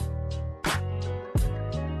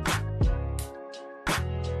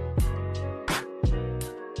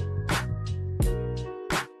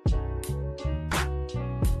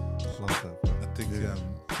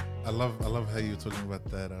love how you were talking about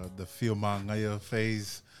that the feel mangaya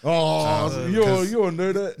phase. Oh, you don't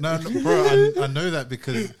know that? No, bro, I know that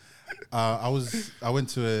because I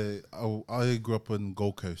grew up in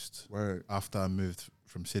Gold Coast after I moved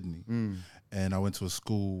from Sydney, and I went to a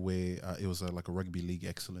school where it was like a rugby league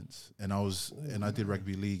excellence, and I did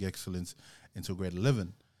rugby league excellence until grade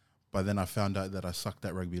 11, but then I found out that I sucked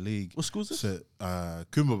at rugby league. What school is this? So,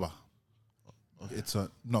 Kumaba. It's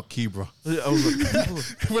not Kibra. Yeah, I was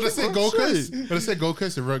like, When I say Gold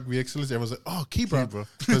Coast and rugby excellence, everyone's like, oh, Kibra.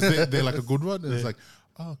 Because they're like a good one. And it's like,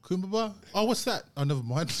 oh, Kumaba. Oh, what's that? Oh, never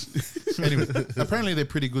mind. Anyway, apparently they're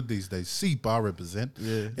pretty good these days. C-bar represent.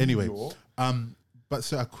 Yeah. Anyway, but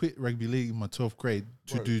so I quit rugby league in my 12th grade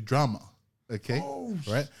to do drama. Okay,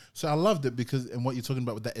 right. So I loved it because, and what you're talking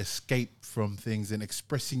about with that escape from things and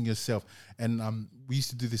expressing yourself. And we used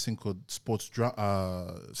to do this thing called sports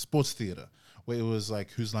theater, where it was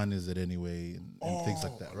like, whose line is it anyway, and things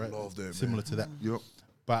like that, right? I love that, Similar man. to that. Yep.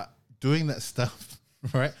 But doing that stuff,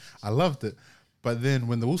 right? I loved it. But then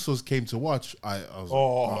when the Usos came to watch, I was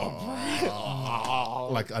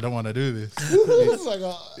like, I don't want to do this. It's like,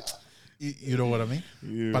 You know what I mean?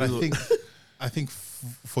 Yeah. But I think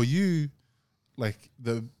for you, like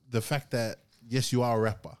the fact that yes, you are a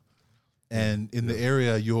rapper, and in the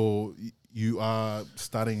area you are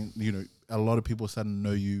starting, you know, a lot of people are starting to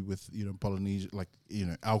know you with, you know, Polynesia, like, you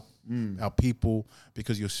know, our people,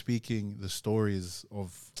 because you're speaking the stories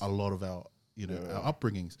of a lot of our, you know, our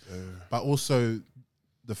upbringings, but also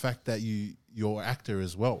the fact that you're an actor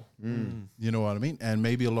as well. You know what I mean? And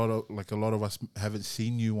maybe a lot of us haven't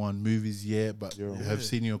seen you on movies yet, but have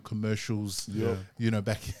seen your commercials. You know,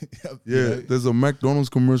 back. There's a McDonald's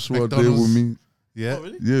commercial out there with me. Yeah. oh,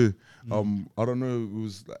 really? Yeah. I don't know. It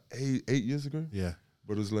was like eight years ago. Yeah.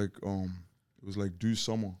 But it's like it was like Do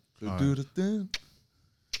Summer. So do the thing.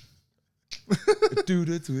 Do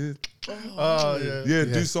the twist. Oh, yeah.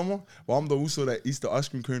 Do Summer. But I'm the Uso that eats the ice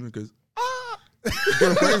cream cone and goes,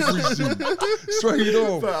 straight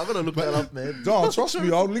off. I'm gonna look that up, man. Don't trust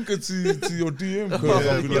me. I'll link it to your DM because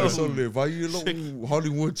I'll be like, "Sorry, why you little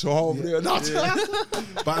Hollywood child over there?"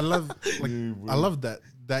 But I love, I love that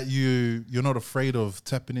you're not afraid of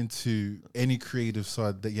tapping into any creative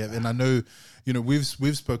side that you have. And I know, you know, we've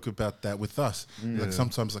spoke about that with us. Like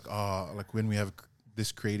sometimes, like when we have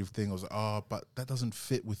this creative thing, I was like, but that doesn't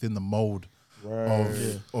fit within the mold.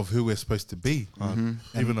 Of who we're supposed to be,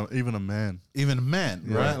 Even a man,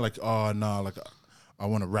 right? Like, like I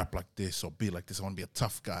want to rap like this or be like this. I want to be a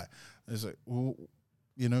tough guy. It's like, well,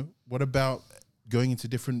 you know, what about going into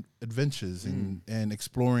different adventures and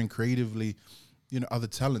exploring creatively, you know, other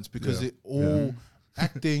talents, because it all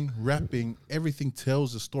acting, rapping, everything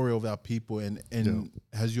tells the story of our people and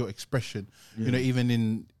has your expression. You know, even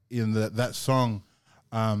in that song.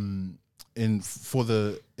 For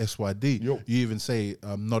the SYD, you even say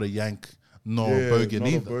not a Yank, nor Bogan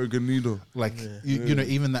either. Bogan neither. Like you know,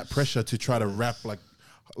 even that pressure to try to rap like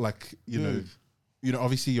you know,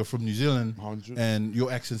 obviously you're from New Zealand 100. and your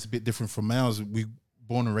accent's a bit different from ours. We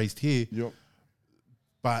born and raised here,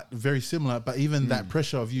 but very similar. But even that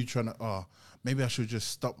pressure of you trying to maybe I should just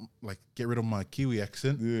stop, like get rid of my Kiwi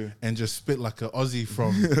accent and just spit like an Aussie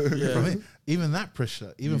from it. Even that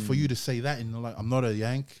pressure, even for you to say that, and like I'm not a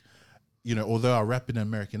Yank. You know, although I rap in an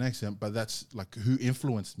American accent, but that's like who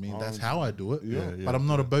influenced me. That's how I do it. But I'm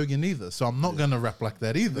not a bogan either, so I'm not gonna rap like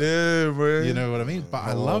that either. Yeah, man. You know what I mean? But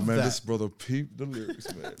I love man, that. This brother peeped the lyrics,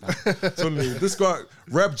 man. So this guy,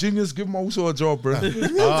 rap genius, give him also a job, bro.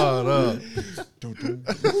 No.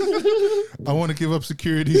 I want to give up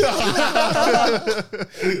security. No.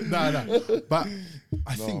 But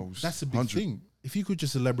I think that's a big thing. If you could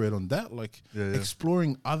just elaborate on that, like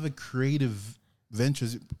exploring other creative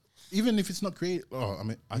ventures. Even if it's not creative,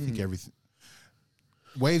 I think everything.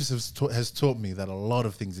 Waves has taught me that a lot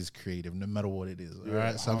of things is creative, no matter what it is. All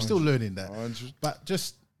right, so I'm still learning that. 100. But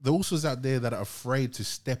just the Usos out there that are afraid to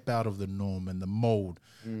step out of the norm and the mold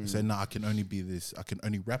and say, "No, I can only be this. I can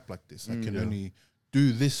only rap like this. I can only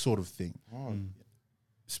do this sort of thing."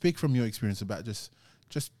 Speak from your experience about just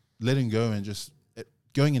letting go and just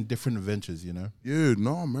going in different adventures. You know? Yeah,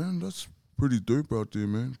 no, man, that's pretty dope out there,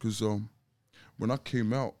 man. Because when I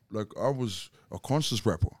came out, like I was a conscious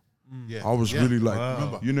rapper. I was really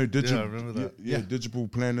like, you know, digital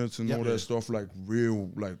planets and all that stuff, like real,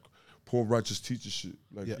 like poor righteous teacher shit.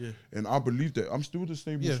 Like, and I believe that. I'm still the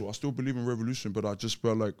same. So I still believe in revolution, but I just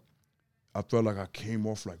felt like I came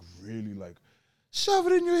off like really like, shove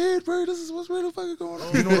it in your head, bro. This is what's really fucking going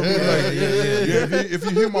on. You know what I mean? Like, if you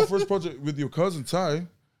hear my first project with your cousin Ty,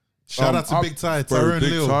 shout out to Big Ty,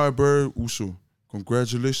 Big Ty, bro, Uso.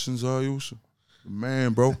 Congratulations, Uso.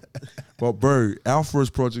 Man, bro. But, bro, our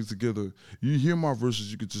first project together, you hear my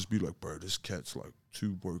verses, you could just be like, bro, this cat's like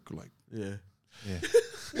too work. Like, Yeah.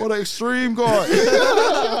 what an extreme guy.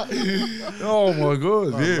 Oh, my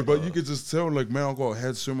God. Yeah, but you could just tell, like, man, I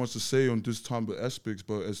had so much to say on this time of aspects.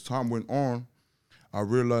 But as time went on, I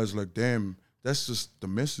realized, like, damn, that's just the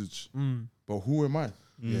message. But who am I?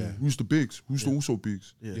 Yeah. Who's the bigs? Who's the Uso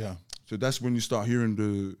bigs? Yeah. So that's when you start hearing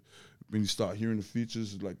the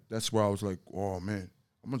features, like that's where I was like, oh man,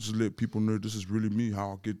 I'm gonna just let people know this is really me,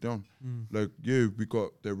 how I get down. Like, yeah, we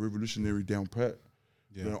got that revolutionary down pat.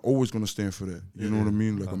 Yeah. And I'm always gonna stand for that. You know what I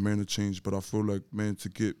mean? Like a man of change. But I feel like, man, to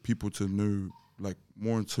get people to know like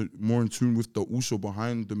more in tune with the Uso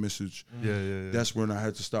behind the message. That's when I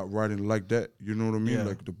had to start writing like that. You know what I mean? Yeah.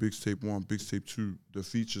 Like the Biggs Tape 1, Biggs Tape 2, the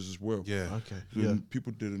features as well. Yeah. Okay. So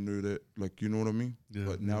people didn't know that, like, you know what I mean? Yeah.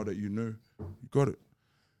 But now that you know, you got it.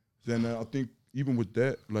 Then I think even with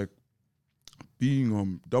that, like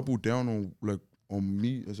being double down on like on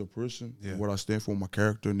me as a person, what I stand for, my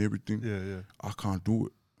character and everything. I can't do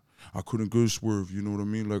it. I couldn't go swerve. You know what I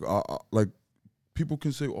mean? Like I like people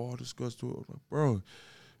can say, "Oh, this guy's too." I'm like, bro,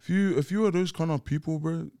 if you are those kind of people,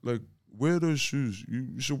 bro, like wear those shoes.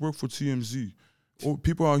 You should work for TMZ. Or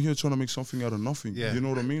people out here trying to make something out of nothing. Yeah. You know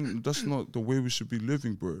what I mean? That's not the way we should be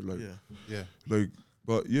living, bro. Like, like,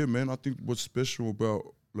 but yeah, man. I think what's special about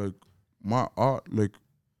like my art, like,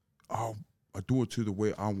 I do it to the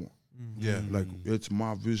way I want. Yeah. Like it's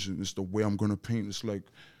my vision. It's the way I'm gonna paint. It's like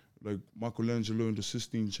Michelangelo in the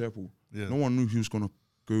Sistine Chapel. No one knew he was gonna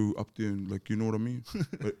go up there and like, you know what I mean?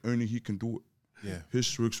 But only he can do it. Yeah. His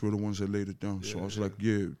strokes were the ones that laid it down. So I was like,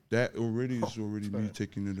 yeah, that already is already me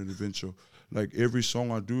taking it an adventure. Like every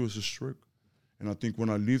song I do is a stroke. And I think when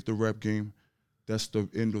I leave the rap game, that's the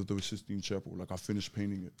end of the Sistine Chapel. Like I finished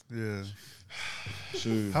painting it. Yeah.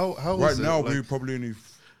 So How right is it, now like, we probably only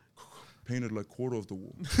painted like quarter of the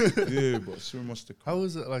wall. Yeah, but so much to come. how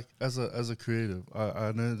is it like as a creative?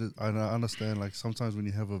 I know that I understand like sometimes when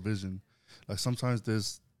you have a vision, like sometimes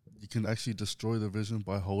you can actually destroy the vision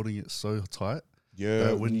by holding it so tight. Yeah.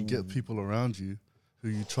 That when you get people around you who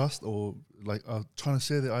you trust or like are trying to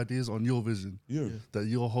share their ideas on your vision, that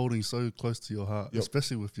you're holding so close to your heart,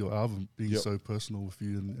 especially with your album being so personal with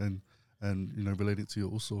you and you know relating to you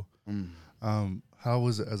also. How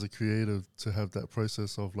was it as a creative to have that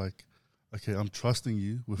process of like, okay, I'm trusting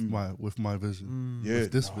you with my vision,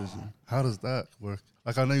 with this vision. How does that work?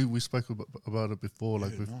 Like I know we spoke about it before,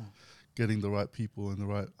 like with getting the right people in the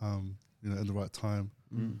right in the right time.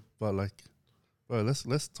 But like, bro,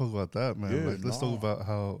 let's talk about that, man. Like let's talk about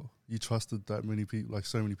how you trusted that many people, like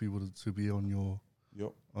so many people to be on your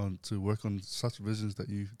to work on such visions that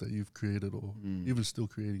you've created or even still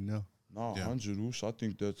creating now. 100 Us. I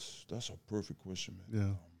think that's a perfect question, man.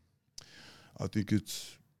 Yeah. I think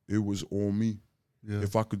it was all me. Yeah.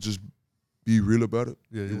 If I could just be real about it,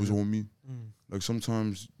 it was all me. Like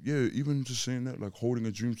sometimes, even just saying that, like holding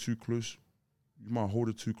a dream too close, you might hold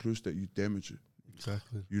it too close that you damage it.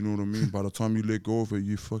 Exactly. You know what I mean? By the time you let go of it,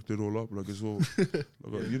 you fucked it all up. Like it's all,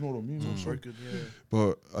 like, you know what I mean?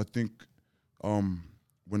 But I think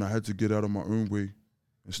when I had to get out of my own way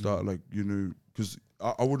and start like, you know, because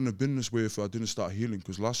I wouldn't have been this way if I didn't start healing.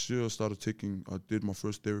 Because last year I did my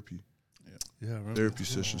first therapy. Therapy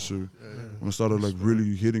session. So when I started like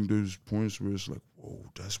really hitting those points where it's like, whoa,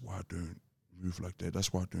 that's why I don't move like that.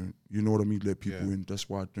 That's why I don't, you know what I mean? Let people in. That's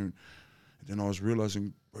why I don't. And then I was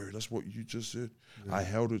realizing, bro, that's what you just said. I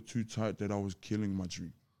held it too tight that I was killing my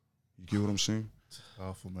dream. You get what I'm saying?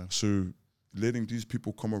 Powerful, man. So letting these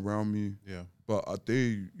people come around me, but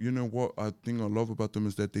they, you know what I think I love about them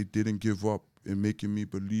is that they didn't give up in making me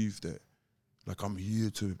believe that, like, I'm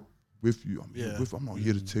here to with you. I'm here with. I'm not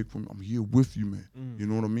here to take from you. I'm here with you, man. You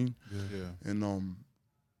know what I mean? And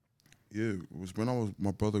it was when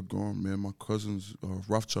my brother gone, man. My cousins,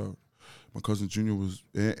 Rothschild, my cousin Junior was,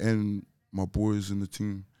 and my boys in the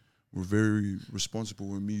team were very responsible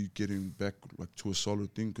with me getting back like to a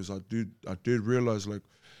solid thing, because I did realize like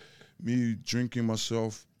me drinking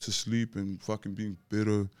myself to sleep and fucking being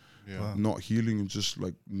bitter, not healing and just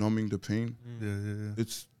like numbing the pain.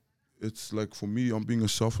 It's like for me, I'm being a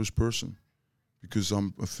selfish person because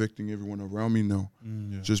I'm affecting everyone around me now,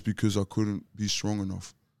 just because I couldn't be strong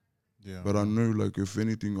enough. But I knew, like, if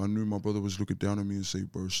anything, I knew my brother was looking down at me and say,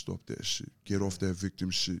 bro, stop that shit. Get off that victim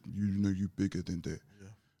shit. You know you bigger than that.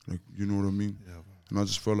 Like, you know what I mean? And I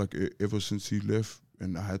just felt like ever since he left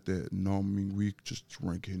and I had that numbing week, just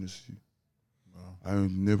drank Hennessy. I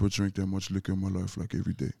never drank that much liquor in my life, like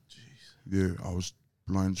every day. I was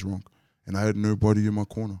blind drunk. And I had nobody in my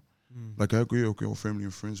corner. Like, I agree, okay, with family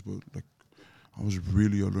and friends, but, like, I was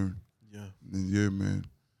really alone. And man,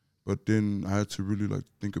 But then I had to really like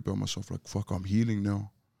think about myself, like, fuck, I'm healing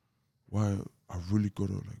now. Why I really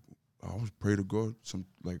gotta like, I always pray to God,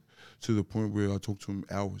 like to the point where I talk to him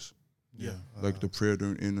hours. Yeah. Like the prayer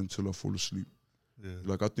don't end until I fall asleep. Yeah.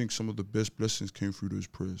 Like I think some of the best blessings came through those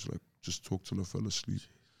prayers. Like just talk till I fell asleep.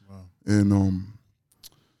 Wow. And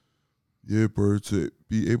yeah, bro, to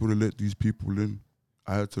be able to let these people in,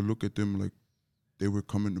 I had to look at them like they were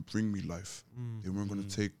coming to bring me life. They weren't gonna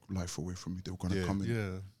take life away from me. They were gonna come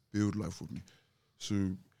and build life with me. So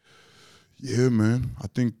yeah, man, I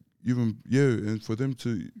think even and for them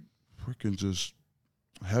to freaking just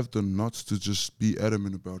have the nuts to just be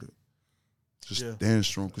adamant about it. Just stand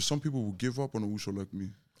strong. Because some people will give up on a Uso like me.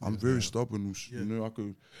 I'm very stubborn, Uso. You know,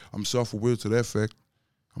 I'm self-aware to that fact.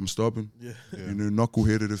 I'm stubborn. You know,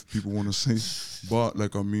 knuckleheaded if people want to say. But,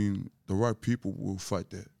 like, I mean, the right people will fight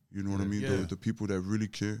that. You know what I mean? The people that really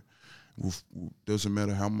care, doesn't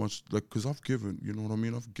matter how much, like, because I've given, you know what I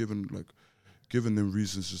mean? I've given them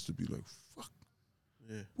reasons just to be like, fuck.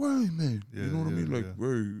 Why, man? You know what I mean? Like,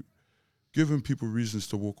 we're giving people reasons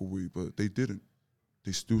to walk away, but they didn't.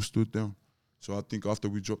 They still stood down. So I think after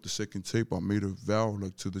we dropped the second tape, I made a vow,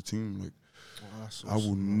 like, to the team, like, I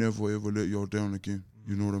will never, ever let y'all down again.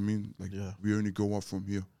 You know what I mean? Like, we only go up from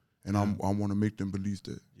here. And I want to make them believe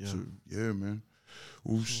that. So, yeah, man.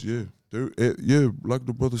 Oops, like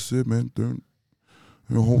the brother said, man, don't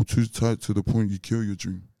hold too tight to the point you kill your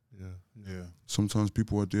dream. Yeah. Sometimes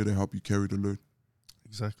people are there to help you carry the load.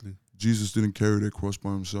 Exactly. Jesus didn't carry that cross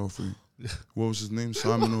by himself. What was his name?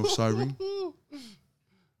 Simon of Cyrene? I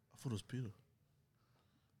thought it was Peter.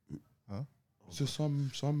 Huh? Is it Simon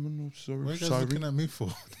of Cyrene? What are you guys looking at me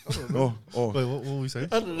for? Wait, what were we saying?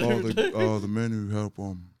 The man who helped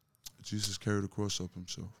Jesus carry the cross up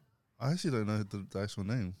himself. I actually don't know the actual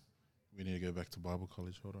name. We need to go back to Bible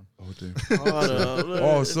college. Hold on. Oh, damn.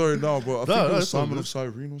 Sorry, no, but I think it was Simon of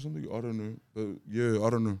Cyrene or something. I don't know. But I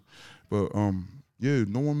don't know. But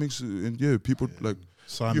no one makes it. And people like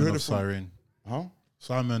Simon of Cyrene. Huh?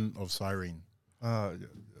 Simon of Cyrene.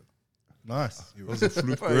 Nice. That was a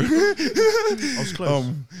fluke, bro. I was close.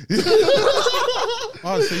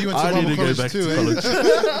 So you went to Bible college too,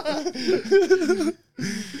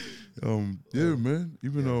 Yeah, man.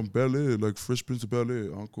 Even Bel Air, like Fresh Prince of Bel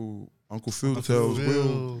Air, Uncle Phil tells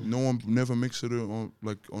Will, no one never makes it on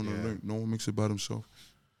the link. No one makes it by themselves.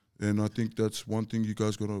 And I think that's one thing you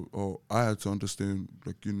guys gotta, or I had to understand,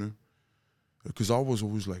 like, you know, because I was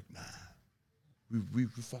always like, nah, we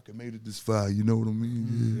fucking made it this far, you know what I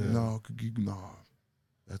mean? Nah,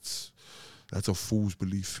 that's a fool's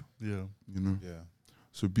belief. Yeah. You know? Yeah.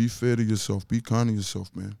 So be fair to yourself, be kind to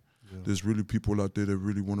yourself, man. Yeah. There's really people out there that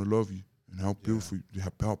really want to love you and help build for you,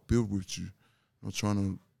 help build with you. Not trying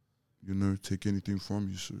to, you know, take anything from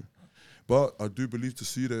you. So, but I do believe to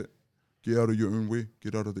see that, get out of your own way,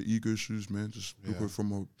 get out of the ego shoes, man. Just look at it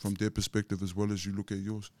from their perspective as well as you look at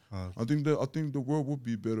yours. I think the world would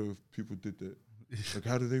be better if people did that. Like,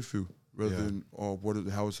 how do they feel rather than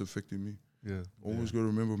how it's affecting me? Yeah. Always gotta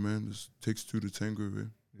remember, man. This takes two to tango,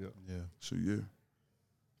 man. Yeah. So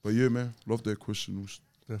but yeah, man, love that question.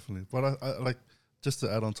 Definitely. But I like, just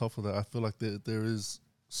to add on top of that, I feel like there is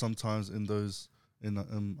sometimes in those,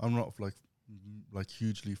 I'm not like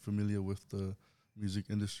hugely familiar with the music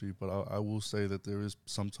industry, but I will say that there is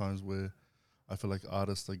sometimes where I feel like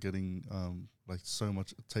artists are getting like so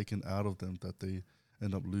much taken out of them that they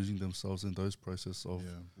end up losing themselves in those process of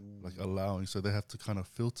like allowing, so they have to kind of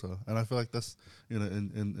filter. And I feel like that's, you know,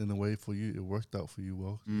 in a way for you, it worked out for you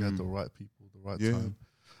well. You had the right people, the right time.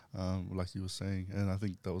 Like you were saying, and I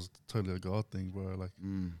think that was totally a God thing, bro. Like,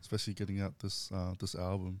 especially getting out this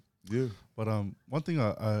album. Yeah. But one thing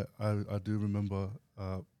I do remember,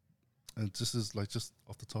 and just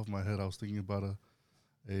off the top of my head, I was thinking about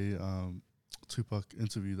a Tupac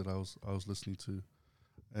interview that I was listening to,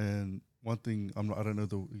 and one thing I don't know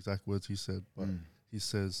the exact words he said, but he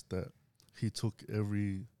says that he took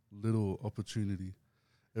every little opportunity,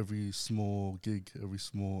 every small gig, every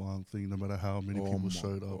small thing, no matter how many people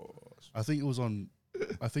showed up. I think it was on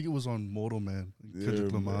Mortal Man,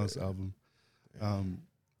 Kendrick Lamar's album,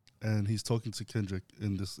 and he's talking to Kendrick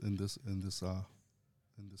in this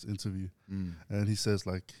interview, and he says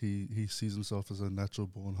like he sees himself as a natural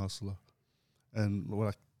born hustler, and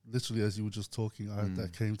like literally as you were just talking,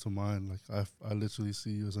 that came to mind. Like I literally see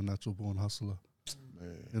you as a natural born hustler.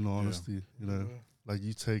 In all honesty, you know. Like,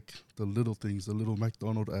 you take the little things, the little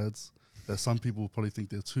McDonald's ads that some people probably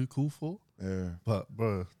think they're too cool for. Yeah. But,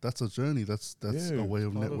 bro, that's a journey. That's a way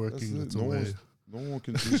of networking. That's a way. No one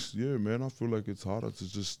can just, man, I feel like it's harder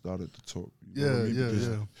to just start at the top. You know what I mean?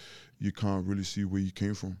 Because you can't really see where you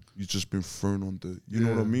came from. You've just been thrown on you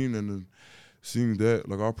know what I mean? And then seeing that,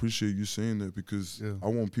 like I appreciate you saying that because I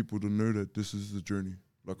want people to know that this is the journey.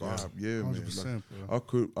 Like, man, like,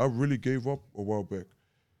 I really gave up a while back,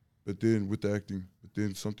 but then with the acting, but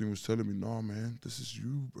then something was telling me, nah, man, this is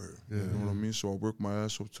you, bro. You know what I mean? So I worked my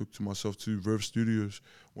ass off, took to myself to Verve Studios,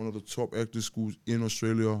 one of the top acting schools in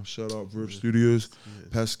Australia. Shout out Verve Studios.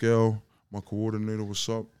 Pascal, my coordinator, what's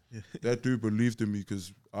up? That dude believed in me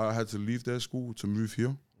because I had to leave that school to move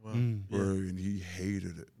here, bro, and he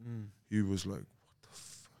hated it. He was like, what the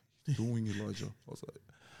fuck are you doing, Elijah? I was like,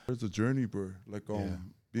 it's a journey, bro. Like,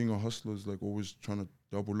 being a hustler is like always trying to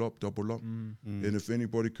double up. And if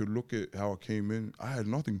anybody could look at how I came in, I had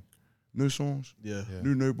nothing. No songs.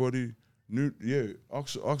 Knew nobody. I knew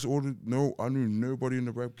nobody in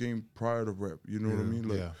the rap game prior to rap. You know what I mean?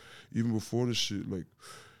 Like, even before this shit, like,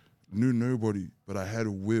 knew nobody, but I had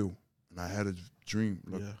a will and I had a dream.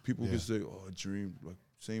 Like, people could say, oh, a dream. Like,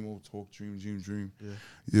 same old talk, dream.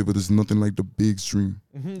 Yeah, but there's nothing like the BIGGS dream.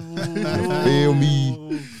 You feel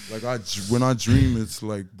me? Like, when I dream, it's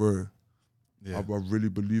like, bro, I really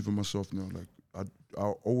believe in myself now. Like, I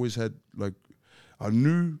always had, like, I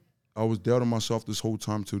knew I was doubting myself this whole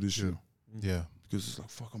time till this year. Yeah. Because it's like,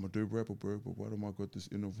 fuck, I'm a dope rapper, bro, but why do I got this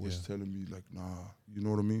inner voice telling me, like, nah, you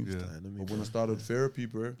know what I mean? But when I started therapy,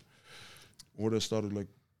 bro, all that started, like,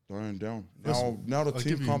 dying down. Now the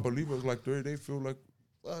team can't believe it. It's like, they feel like,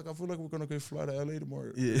 fuck, I feel like we're going to fly to LA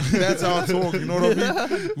tomorrow. That's how I talk, you know what I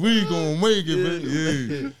mean? We going to make it,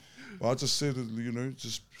 man. Well, I just said, you know,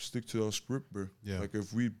 just stick to our script, bro. Like,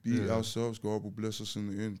 if we beat ourselves, God will bless us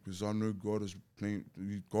in the end. Because I know God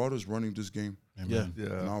is running this game. Amen.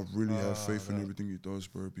 And I really have faith in everything he does,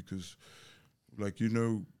 bro. Because, like, you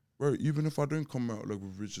know, bro, even if I don't come out, like,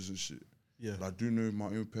 with riches and shit, I do know my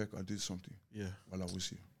impact, I did something while I was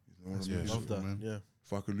here. You know what I mean? Love that, man.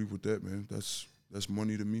 If I could live with that, man, that's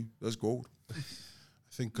money to me. That's gold. I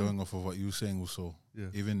think going off of what you were saying also,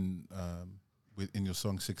 even in your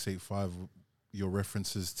song 685, your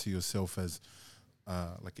references to yourself as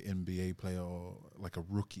like an NBA player or like a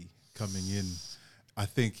rookie coming in, I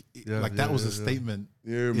think that was a statement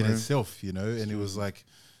in itself, you know, and it was like,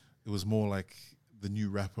 it was more like the new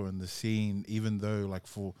rapper in the scene, even though like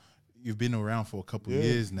you've been around for a couple of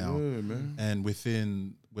years now, and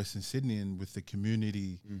within Western Sydney and with the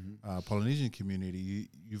community, Polynesian community,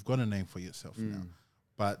 you've got a name for yourself now.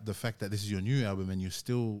 But the fact that this is your new album and you're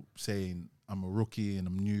still saying I'm a rookie and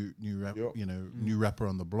I'm new rap, you know, new rapper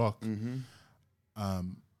on the block,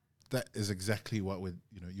 that is exactly what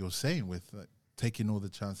you're saying with like, taking all the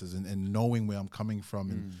chances and knowing where I'm coming from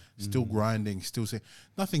and still grinding, still saying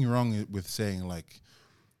nothing wrong with saying like,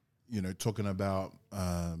 you know, talking about,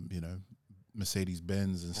 you know,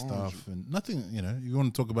 Mercedes-Benz and stuff and nothing, you know, you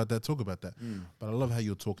want to talk about that. But I love how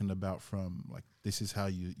you're talking about from like, this is how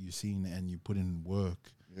you're seeing it and you put in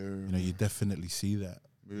work. You know, you definitely see that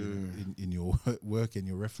in your work and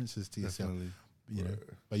your references to yourself. You know,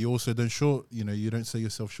 but you also don't you don't sell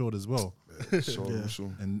yourself short as well.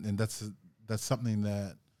 And that's something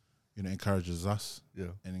that, you know, encourages us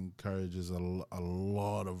and encourages a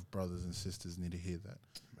lot of brothers and sisters need to hear that.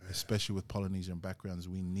 Especially with Polynesian backgrounds,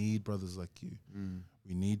 we need brothers like you.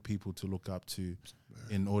 We need people to look up to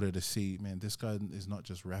in order to see, man, this guy is not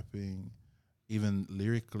just rapping, even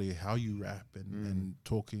lyrically, how you rap and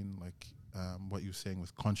talking like what you're saying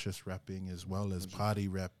with conscious rapping as well as party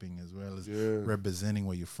rapping, as well as representing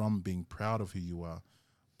where you're from, being proud of who you are,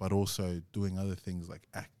 but also doing other things like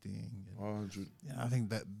acting. I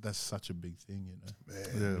think that's such a big thing, you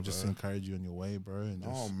know. Man, just encourage you on your way, bro. And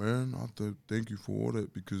man, I have to thank you for all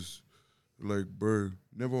that because, like, bro,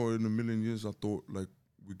 never in a million years I thought, like,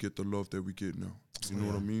 we get the love that we get now. You know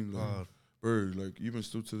what I mean? Like, bro, like, even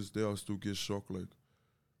still to this day, I still get shocked. Like,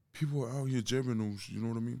 people are out here jamming those, you know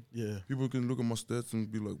what I mean? Yeah. People can look at my stats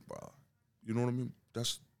and be like, wow. You know what I mean?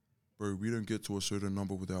 That's, bro, we don't get to a certain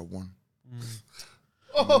number without one.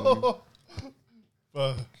 You know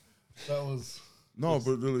but that was but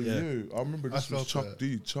really, I remember this was Chuck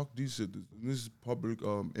D. Chuck D said this is Public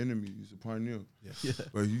Enemy. He's a pioneer.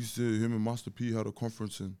 But he said him and Master P had a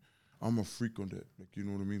conference and I'm a freak on that. Like, you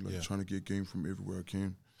know what I mean? Like trying to get game from everywhere I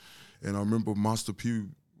can. And I remember Master P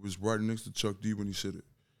was right next to Chuck D when he said it.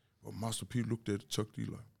 But Master P looked at Chuck D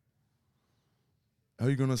like, how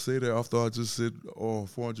you gonna say that after I just said,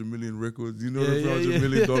 400 million records, you know, $400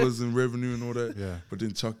 million in revenue and all that? Yeah. But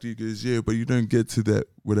then Chuck D goes, but you don't get to that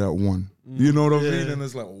without one. You know what I mean? And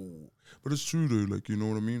it's like, but it's true though, like, you know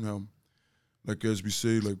what I mean? How, like, as we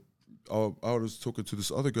say, like, I was talking to this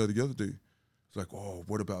other guy the other day. It's like,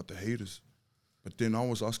 what about the haters? But then I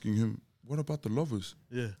was asking him, what about the lovers?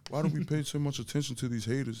 Yeah. Why don't we pay so much attention to these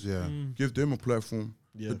haters? Yeah. Give them a platform.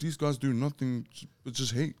 Yeah. But these guys do nothing but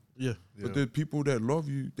just hate. Yeah. But the people that love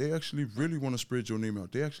you, they actually really want to spread your name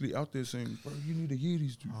out. They actually out there saying, bro, you need to hear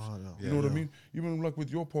these dudes. You know what I mean? Even like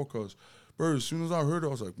with your podcast. Bro, as soon as I heard it, I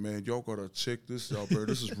was like, man, y'all gotta check this out, bro.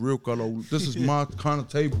 This is real color. This is my kind of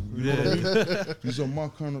table. You know what I mean? These are my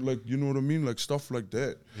kind of, like, you know what I mean? Like stuff like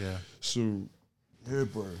that. Yeah. So, yeah,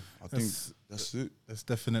 bro. I think that's it. That's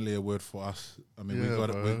definitely a word for us. I mean,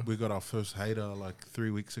 we got our first hater like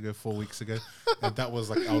 4 weeks ago, and that was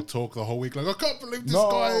like our talk the whole week. Like, I can't believe this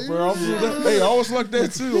guy. Bro, hey, I was like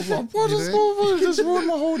that too. I was like, what is going on? Just ruined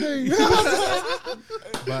my whole day.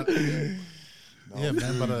 But yeah,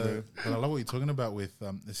 man. But I love what you're talking about with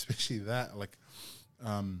especially that, like,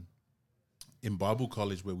 in Bible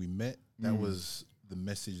college where we met. That was the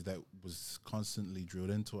message that was constantly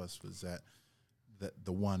drilled into us, was that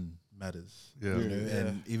the one matters. Yeah. You know?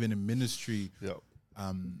 And even in ministry,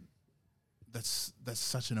 that's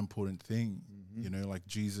such an important thing. You know, like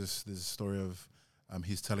Jesus, there's a story of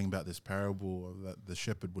he's telling about this parable of that the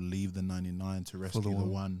shepherd will leave the 99 to rescue the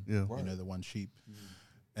one. Yeah. You know, the one sheep.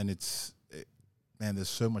 And man, there's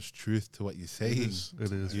so much truth to what you're saying.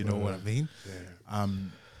 It is. You know what I mean? Yeah.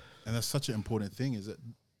 And that's such an important thing, is that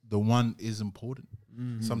the one is important.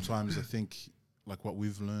 Sometimes I think, like what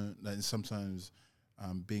we've learned, and sometimes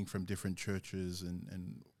being from different churches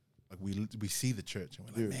and like we see the church and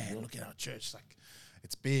we're like, man, look at our church, like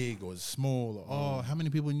it's big or it's small, or how many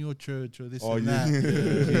people in your church, or this and that.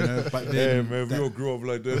 You know, but then man, we all grew up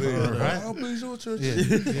like that. Right? How big is your church?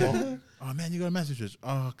 Oh man, you got a massive church.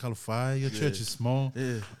 Oh, Alofa, your church is small.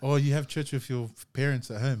 Or you have church with your parents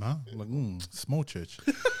at home, huh? Like, small church.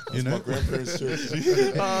 You know, my grandparents' church.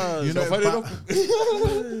 You know,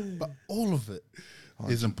 but all of it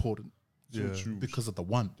is important. Because of the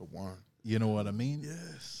one. The one. You know what I mean?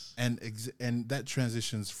 Yes. And that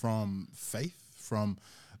transitions from faith, from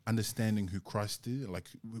understanding who Christ is, like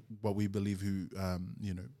what we believe,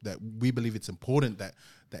 you know, that we believe it's important that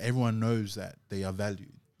everyone knows that they are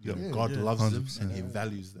valued. You know, God loves 100%. Them and He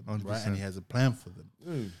values them, 100%. Right? And He has a plan for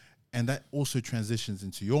them. And that also transitions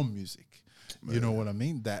into your music. Man. You know what I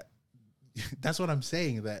mean? That's what I'm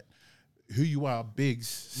saying, that who you are, BIGGS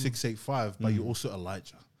 685, but you're also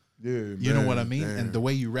Elijah. Yeah, you know what I mean? And the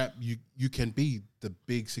way you rap, you can be the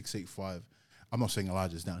big 685. I'm not saying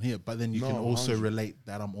Elijah's down here, but then you can also relate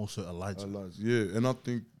that I'm also Elijah. Yeah, and I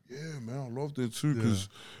think, man, I love that too, because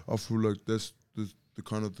I feel like that's the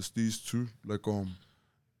kind of the steez too. Like,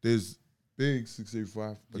 there's BIGGS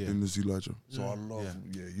 685, but then there's Elijah. So I love,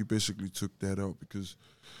 you basically took that out because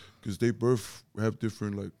they both have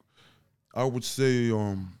different, like, I would say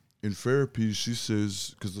in therapy, she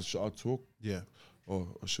says, because I talk, or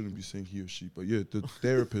I shouldn't be saying he or she, but the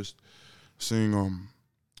therapist saying,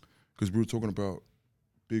 because we were talking about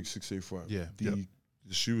BIGGS 685.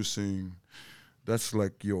 She was saying, that's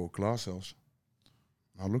like your glass house.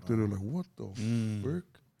 I looked at her like, what the frick?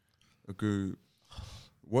 Okay,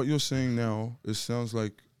 what you're saying now, it sounds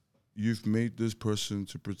like you've made this person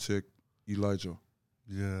to protect Elijah.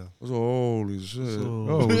 Yeah. I was like, holy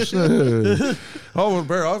shit. Shit.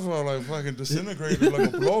 I felt like fucking disintegrated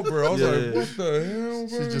like a blow, bro. I was like, what the hell,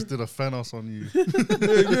 bro? She just did a Thanos on you.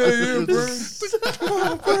 bro.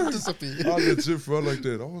 I legit felt like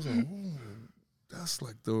that. I was like, that's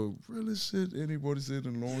like the realest shit anybody said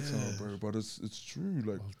in a long time, bro. But it's true.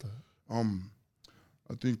 Like,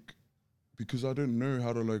 I think because I didn't know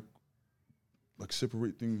how to like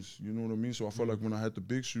separate things, you know what I mean? So I felt like when I had the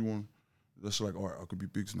big shoe on, that's like, all right, I could be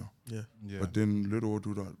BIGGS now. Yeah. But then little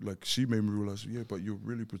do that, like, she made me realize, but you're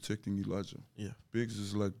really protecting Elijah. Yeah. BIGGS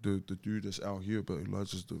is like the dude that's out here, but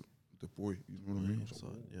Elijah's the boy. You know what I mean? So,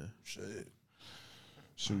 shit.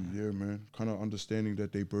 So man, kind of understanding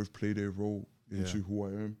that they both play their role into who I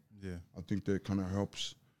am. Yeah. I think that kind of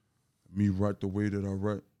helps me write the way that I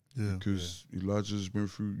write. Yeah. Because Elijah's been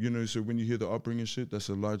through, you know, so when you hear the upbringing shit, that's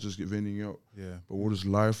Elijah's venting out. Yeah. But what is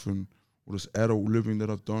life and what is adult living that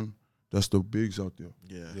I've done? That's the BIGGS out there.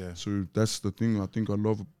 Yeah. So that's the thing I think I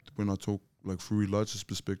love when I talk like through Elijah's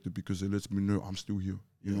perspective, because it lets me know I'm still here.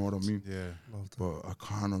 You know what I mean? Yeah. But I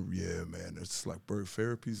kind of, man, it's like, bro,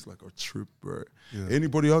 therapy is like a trip, bro. Yeah.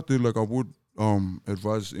 Anybody out there, like I would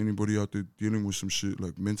advise anybody out there dealing with some shit,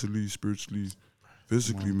 like mentally, spiritually,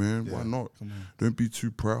 physically, man. Why not? Don't be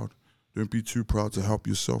too proud. Don't be too proud to help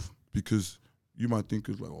yourself, because you might think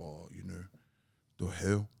it's like, oh, you know, the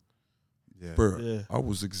hell. Yeah. Bro, I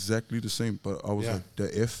was exactly the same, but I was like,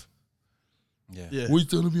 the F. Yeah. What you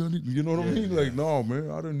telling me I need? You know what I mean? Like, no, man,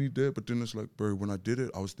 I don't need that. But then it's like, bro, when I did it,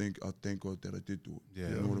 I thank God that I did do it. Yeah.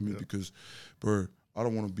 You know what I mean? Because, bro, I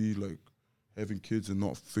don't want to be like having kids and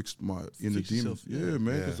not fix my inner demons. Man,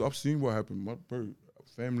 because I've seen what happened. My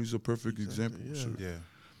family's a perfect example. So.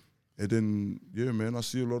 Yeah. And then, yeah, man, I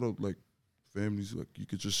see a lot of, like, families, like, you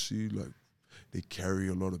could just see, like, they carry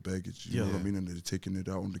a lot of baggage, you know what I mean? And they're taking it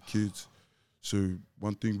out on the kids. So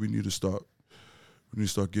one thing we need to start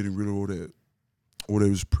getting rid of all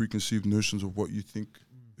those preconceived notions of what you think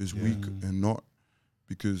is weak and not,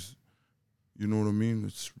 because you know what I mean?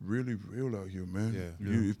 It's really real out here, man.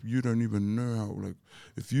 If you don't even know how, like,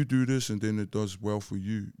 if you do this and then it does well for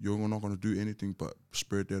you, you're not going to do anything but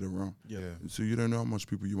spread that around. So you don't know how much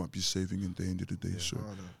people you might be saving at the end of the day. So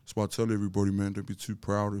that's why I tell everybody, man, don't be too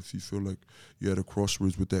proud if you feel like you're at a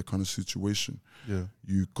crossroads with that kind of situation.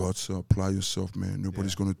 You got to apply yourself, man.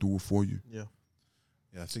 Nobody's going to do it for you. Yeah,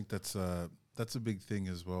 I think that's a big thing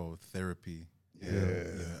as well, therapy.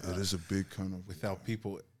 It is a big kind of... Without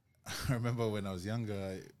people... I remember when I was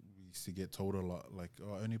younger, we used to get told a lot, like,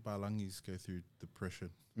 oh, only Palangis go through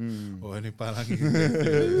depression. Or only Palangis go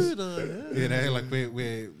through this. You know, like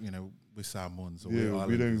we're Samoans. Or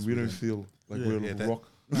we don't feel like we're on a rock.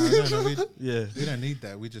 No, we don't need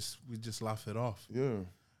that. We just laugh it off. Yeah.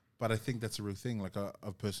 But I think that's a real thing. Like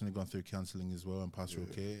I've personally gone through counselling as well and pastoral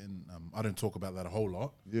care, and I don't talk about that a whole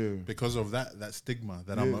lot. Because of that stigma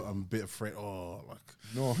that I'm a bit afraid. Oh, like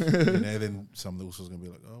no, you know. Then some of the also gonna be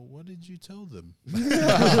like, oh, what did you tell them?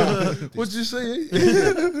 What'd you say?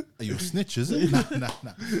 Are you a snitch? Is it? Nah.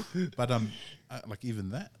 But like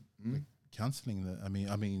even that, like counselling. That I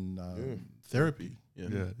mean, therapy.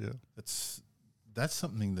 That's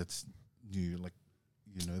something that's new. Like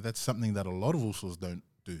that's something that a lot of Usos don't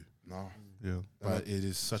do. No. Yeah. But it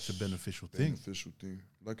is such a beneficial thing.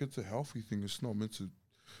 Like, it's a healthy thing. It's not meant to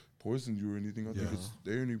poison you or anything. I think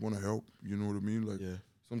they only want to help. You know what I mean? Like,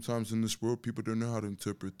 sometimes in this world, people don't know how to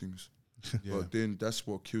interpret things. But then that's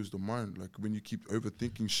what kills the mind. Like, when you keep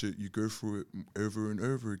overthinking shit, you go through it over and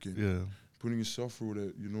over again. Putting yourself through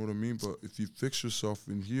that, you know what I mean? But if you fix yourself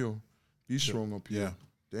and heal, be strong up here.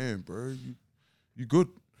 Damn, bro, you good.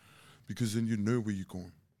 Because then you know where you're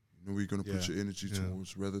going. You know where you're going to put your energy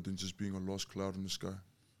towards, rather than just being a lost cloud in the sky.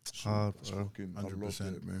 So I love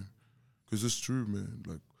that, man. Because it's true, man.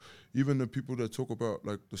 Like, even the people that talk about,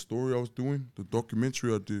 like, the story I was doing, the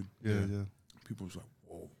documentary I did. People was like,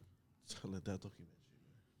 whoa. Tell it that documentary.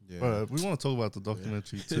 We want to talk about the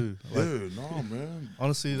documentary too. Like, man.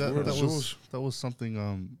 Honestly, that was something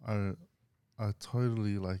I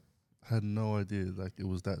totally, like, had no idea, like, it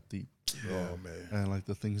was that deep. Oh man! And like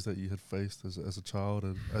the things that you had faced as a child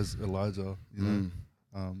and as Elijah, you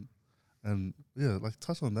know, and like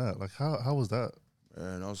touch on that. Like how was that?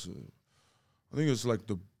 Man, I think it's like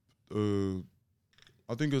I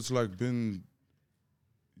think it's like been,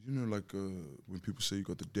 like when people say you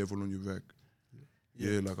got the devil on your back.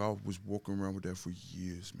 Like I was walking around with that for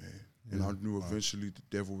years, man, and I knew eventually the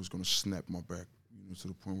devil was gonna snap my back, to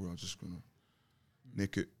the point where I was just gonna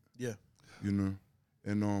nick it.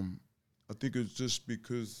 And I think it's just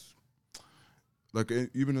because, like,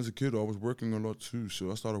 even as a kid, I was working a lot too. So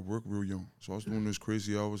I started work real young. So I was doing those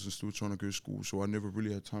crazy hours and still trying to go to school. So I never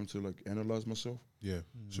really had time to, like, analyze myself.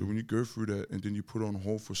 So when you go through that and then you put on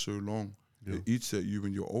hold for so long, it eats at you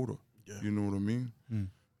when you're older. You know what I mean?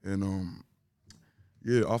 And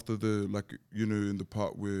after the, like, in the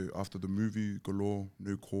part where after the movie Galore,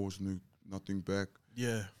 no cause, nothing back.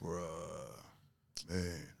 Bruh,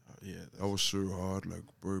 man. That was so hard, like,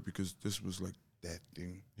 bro, because this was like that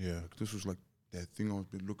thing. Like, this was like that thing I've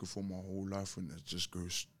been looking for my whole life, and it just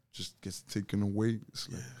gets taken away. It's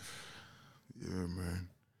like, man.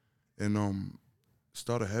 And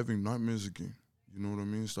started having nightmares again. You know what I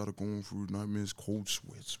mean? Started going through nightmares, cold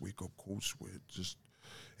sweats, wake up, cold sweat,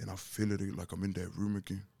 and I feel it like I'm in that room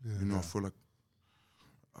again. I feel like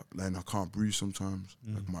I can't breathe sometimes.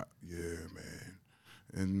 Like man.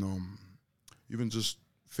 And even just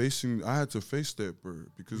I had to face that, bro,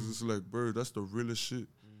 because it's like, bro, that's the realest shit.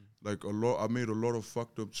 Like, I made a lot of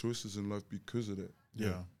fucked up choices in life because of that.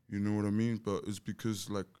 You know what I mean? But it's because,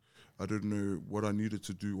 like, I didn't know what I needed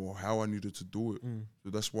to do or how I needed to do it. So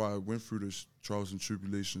that's why I went through those trials and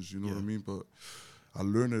tribulations, you know what I mean? But I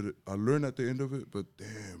learned at the end of it, but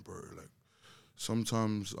damn, bro, like,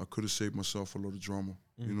 sometimes I could have saved myself a lot of drama,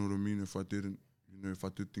 you know what I mean, if I didn't, if I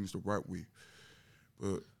did things the right way.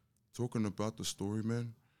 But talking about the story,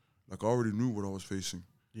 man, like, I already knew what I was facing.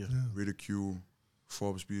 Ridicule,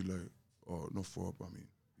 Forbes be like, not Forbes,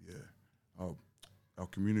 our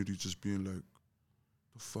community just being like,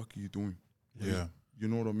 the fuck are you doing? You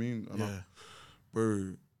know what I mean? And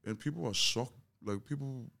bro, and people are shocked. Like,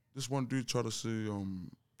 this one dude tried to say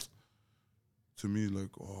to me,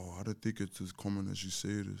 like, oh, I don't think it's as common as you say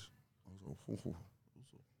it is. I was like,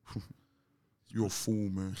 you're a fool,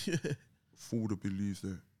 man. A fool to believe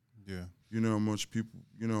that. You know how much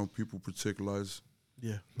people protect lies.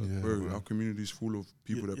 Yeah. Bro, our community's full of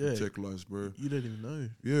people that protect lives, bro. You don't even know.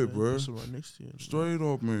 Yeah, bro. Person right next to you. Straight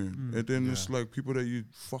up, man. And then it's like people that you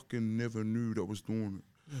fucking never knew that was doing it.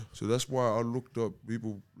 Yeah. So that's why I looked up,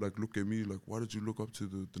 people like look at me like, why did you look up to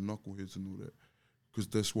the knuckleheads and all that? Because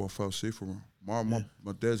that's what I felt safe around.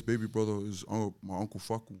 My dad's baby brother is my Uncle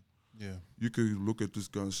Faku. Yeah. You could look at this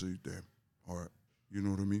guy and say, damn, all right. You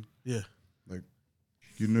know what I mean? Yeah. Like,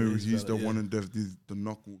 you know, he's the one in death, the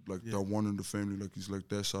knuckle, like that one in the family, like he's like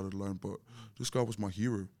that side of the line. But this guy was my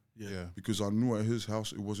hero. Yeah. Because I knew at his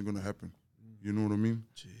house it wasn't going to happen. You know what I mean?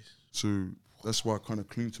 Jeez. So that's why I kind of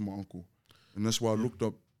cling to my uncle. And that's why I looked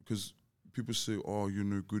up, because people say, oh, you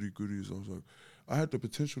know, goodies. I was like, I had the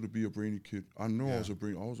potential to be a brainy kid. I know I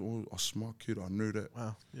was always a smart kid. I know that.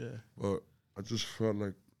 Wow. Yeah. But I just felt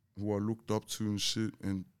like who I looked up to and shit,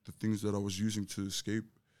 and the things that I was using to escape,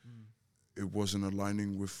 it wasn't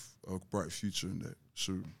aligning with a bright future in that.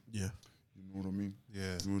 So, yeah, you know what I mean?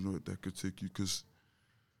 Yeah. You know what that could take you, because,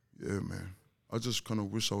 yeah, man, I just kind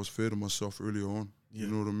of wish I was fair to myself earlier on. You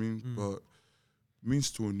know what I mean? But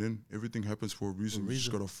means to an end. Everything happens for a reason. You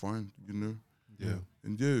just gotta find, you know? Yeah.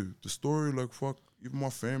 And yeah, the story, like, fuck, even my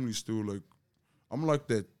family still, like, I'm like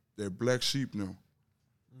that black sheep now.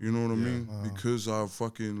 You know what I mean? Because I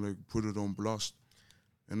fucking, like, put it on blast.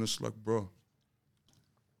 And it's like, bro,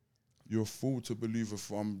 you're a fool to believe if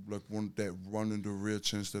I'm, like, one that running the rare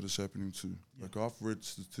chance that it's happening to. Like, I've read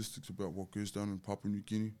statistics about what goes down in Papua New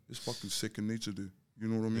Guinea. It's fucking second nature there. You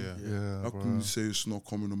know what I mean? Yeah. How can you say it's not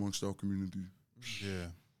common amongst our community? Yeah.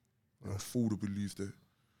 You're a fool to believe that.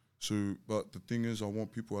 So, but the thing is, I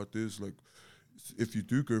want people out there, is like, if you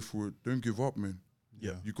do go for it, don't give up, man.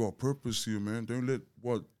 Yeah. You got a purpose here, man. Don't let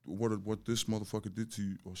what this motherfucker did to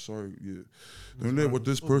you, don't let what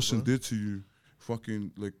this person did to you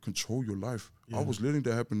fucking, like, control your life. I was letting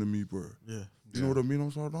that happen to me, bro. Yeah. You know what I mean? I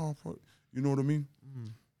was like, no, fuck. You know what I mean?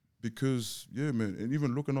 Because, yeah, man, and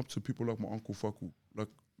even looking up to people like my Uncle Faku, like,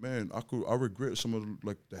 man, I regret some of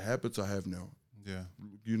the habits I have now. Yeah.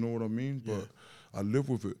 You know what I mean? But I live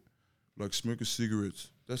with it. Like smoking cigarettes.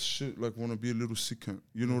 That's shit, like, want to be a little sick cunt.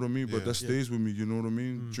 You know what I mean? But that stays with me, you know what I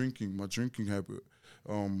mean? Drinking, my drinking habit.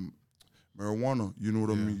 Marijuana, you know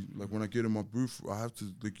what I mean? Like, when I get in my booth, I have to,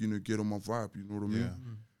 like, you know, get on my vibe, you know what I mean?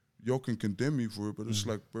 Y'all can condemn me for it, but it's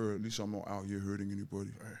like, bro, at least I'm not out here hurting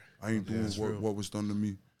anybody. I ain't doing what was done to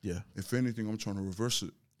me. Yeah. If anything, I'm trying to reverse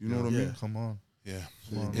it. You know what I mean? Come on. Yeah.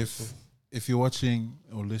 If you're watching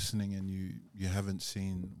or listening and you haven't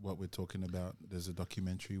seen what we're talking about, there's a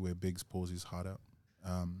documentary where BIGGS pours his heart out.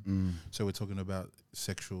 So we're talking about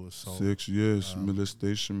sexual assault,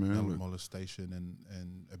 molestation, man, molestation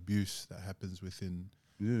and abuse that happens within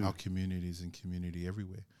our communities and community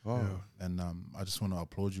everywhere. And I just want to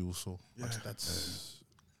applaud you also. That's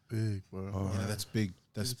big, bro. You know, that's big.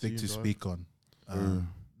 That's big to speak on,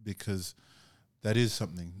 because that is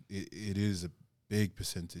something. It is a big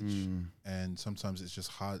percentage, and sometimes it's just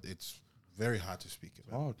hard. It's very hard to speak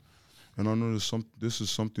about. Hard. And I know this is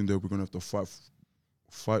something that we're gonna have to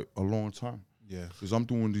fight a long time. Yeah, because I'm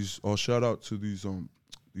doing these. Shout out to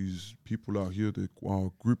these people out here. The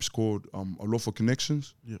groups called Alofa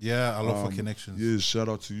Connections. Yeah, Alofa Connections. Yeah, shout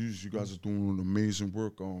out to you. You guys are doing amazing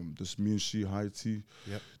work. This me and she, High T.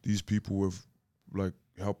 Yep. These people have, like,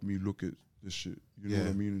 helped me look at this shit. You know what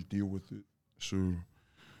I mean, and deal with it. So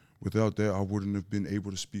without that, I wouldn't have been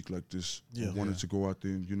able to speak like this. I wanted to go out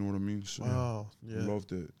there, and you know what I mean. So I love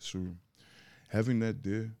that. So having that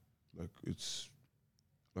there, like, it's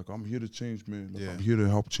like, I'm here to change, man. Like, I'm here to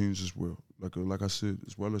help change as well. Like I said,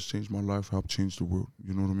 as well as change my life, help change the world.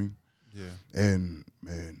 You know what I mean? Yeah. And,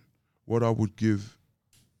 man, what I would give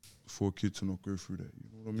for a kid to not go through that. You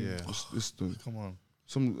know what I mean? Yeah. It's the, Come on.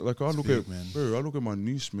 I look at my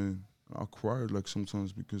niece, man. I cried, like,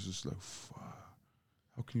 sometimes, because it's like, fuck,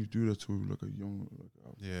 how can you do that to, like, a young,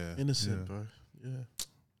 like, innocent, bro. Yeah.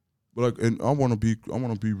 But, like, and I want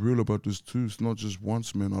to be real about this too. It's not just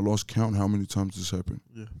once, man. I lost count how many times this happened.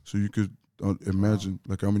 Yeah. So you could imagine,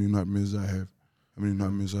 like, how many nightmares I have, how many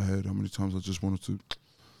nightmares I had, how many times I just wanted to.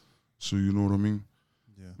 So you know what I mean?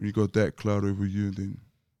 Yeah. When you got that cloud over you, then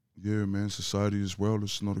man, society as well.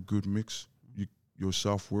 It's not a good mix. Your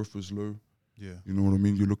self-worth is low. Yeah. You know what I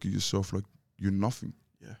mean? You look at yourself like you're nothing.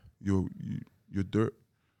 Yeah. You're dirt.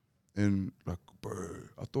 And, like, bro,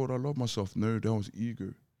 I thought I loved myself. No, that was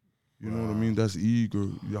ego. You know what I mean? That's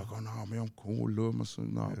ego. You're like, oh, nah, man, I'm cool, love myself.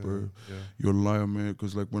 Nah, bro. Yeah. You're a liar, man.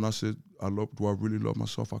 Because, like, when I said do I really love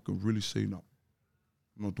myself, I can really say no.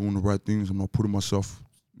 I'm not doing the right things. I'm not putting myself,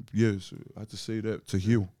 so I had to say that to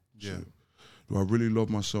heal. Yeah. So, do I really love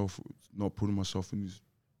myself, not putting myself in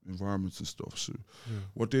environments and stuff. So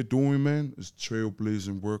what they're doing, man, is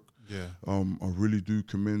trailblazing work. Yeah. I really do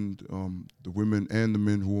commend the women and the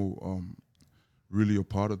men who are really a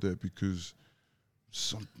part of that, because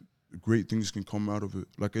some great things can come out of it.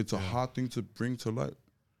 Like, it's a hard thing to bring to light.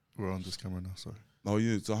 We're on this camera now, sorry. Oh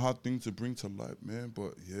yeah, it's a hard thing to bring to light, man.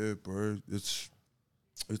 But yeah, bro, it's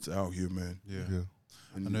out here, man. Yeah.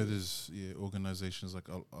 I know there's organizations like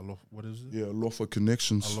Alofa, what is it? Yeah, Alofa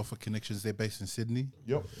Connections. Alofa Connections. They're based in Sydney.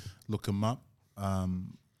 Yep. Look them up.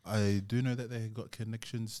 I do know that they got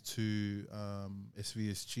connections to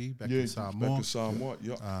SVSG back in Samoa. Back in Samoa.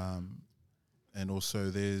 Yep. And also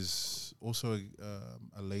there's also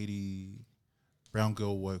a lady, Brown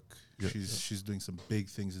Girl Work. Yep. She's doing some big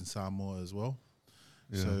things in Samoa as well.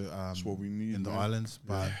 Yeah. So that's what we need in the islands,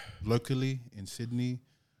 but locally in Sydney.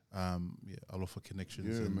 Alofa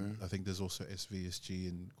Connections. Yeah, and man. I think there's also SVSG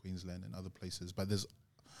in Queensland and other places, but there's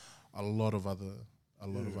a lot of other.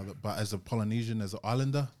 But as a Polynesian, as an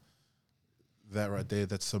islander, that right there,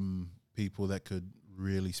 that's some people that could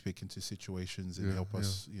really speak into situations and help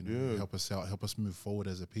us, help us out, help us move forward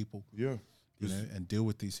as a people. Yeah, and deal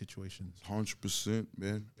with these situations. 100%,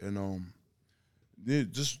 man.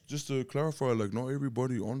 And just to clarify, like, not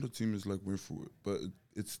everybody on the team is like went through it, but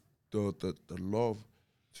it's the love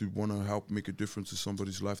to want to help make a difference in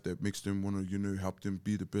somebody's life that makes them want to, help them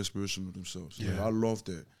be the best version of themselves. Yeah. Like, I love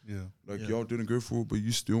that. Yeah. Like, y'all didn't go through it, but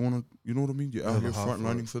you still want to, you know what I mean? You're out here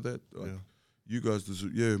frontlining for that. Like, you guys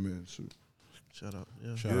deserve, man. So shout out.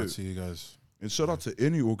 Yeah. Shout out to you guys. And shout out to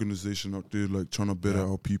any organization out there, like, trying to better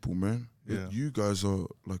our people, man. Yeah. Like, you guys are,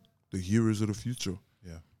 like, the heroes of the future.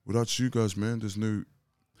 Yeah. Without you guys, man, there's no,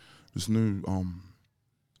 what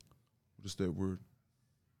is that word?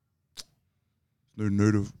 No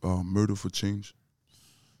motive for change,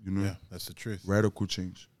 Yeah, that's the truth. Radical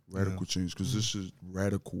change, change, because this is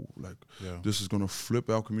radical. Like, this is gonna flip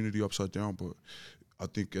our community upside down. But I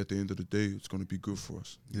think at the end of the day, it's gonna be good for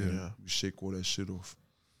us. Yeah. We shake all that shit off.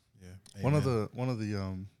 Yeah. One of the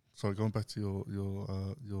sorry, going back to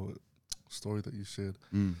your story that you shared.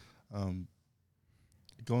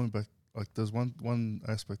 Going back, like, there's one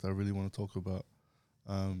aspect I really want to talk about.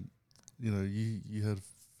 You had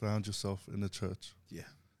found yourself in the church. Yeah.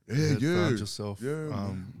 Found yourself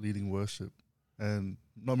leading worship. And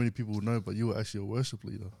not many people would know, but you were actually a worship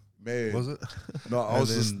leader. Man. Was it? No, I was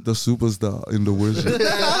just the superstar in the worship.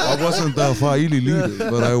 I wasn't the Fa'ili leader,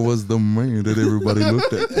 but I was the man that everybody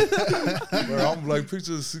looked at. Bro, I'm like,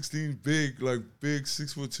 picture 16 big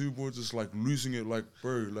 6'2" boy, just like losing it, like,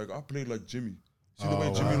 bro, like, I played like Jimmy. See the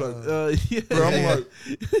way Jimmy bro, I'm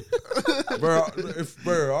like,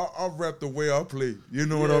 bro, I'll rap the way I play. You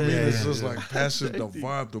know what I mean? It's just like passion, the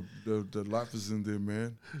vibe, the life is in there,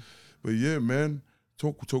 man. But yeah, man,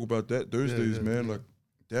 talk about that those days, man. Like,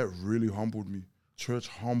 that really humbled me. Church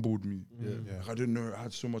humbled me. Like, I didn't know I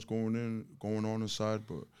had so much going on inside,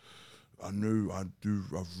 but I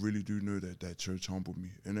really do know that church humbled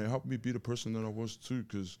me, and it helped me be the person that I was too.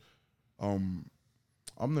 Because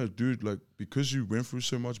I'm that dude, like, because you went through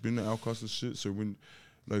so much, being the outcast and shit, so when,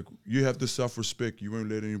 like, you have the self-respect, you won't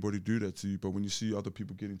let anybody do that to you, but when you see other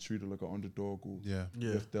people getting treated like an underdog or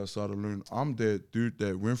left outside alone, I'm that dude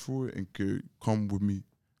that went through it and could come with me.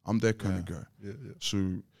 I'm that kind of guy.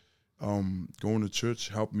 So going to church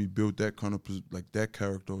helped me build that kind of, like, that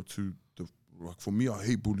character to like, for me, I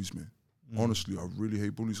hate bullies, man. Honestly, I really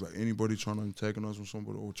hate bullies. Like, anybody trying to antagonize with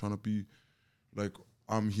somebody or trying to be, like,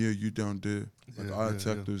 I'm here, you down there. Like, I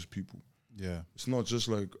attack those people. Yeah. It's not just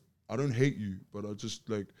like, I don't hate you, but I just,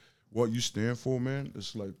 like, what you stand for, man,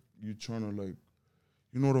 it's like, you trying to, like,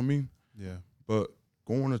 you know what I mean? Yeah. But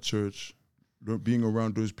going to church, being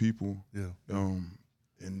around those people,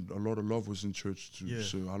 and a lot of love was in church too. Yeah.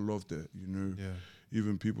 So I love that, you know. Yeah.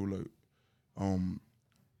 Even people like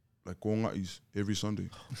Konga'is every Sunday.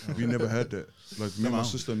 We never had that. Like, me and my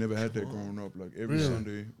sister never had that growing up. Like, every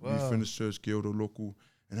Sunday, we finish church, go to local,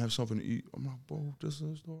 and have something to eat. I'm like, bro, this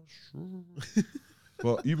is not true.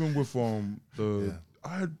 But even with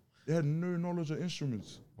I had no knowledge of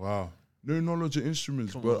instruments. Wow. No knowledge of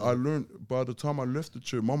instruments. But I learned, by the time I left the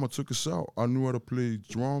church, Mama took us out. I knew how to play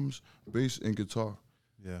drums, bass, and guitar.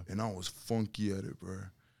 Yeah. And I was funky at it, bro.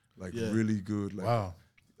 Like, really good. Like, I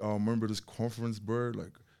remember this conference, bro.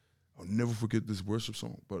 Like, I'll never forget this worship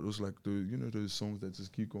song. But it was like, those songs that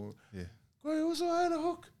just keep going. Yeah. Wait, what's the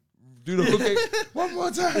hook? Do the hook one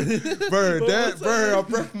more time. Bro, I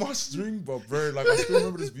broke my string, but bro, like, I still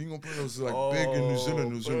remember this being on play. It was like big in New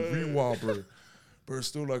Zealand. It was in Rewa, bro. But it's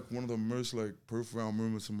still like one of the most, like, profound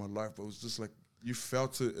moments in my life. But it was just like, you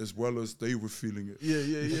felt it as well as they were feeling it. Yeah.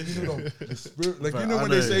 The spirit, like, but when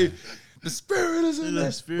they say the spirit is in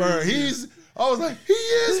there, bro, I was like, he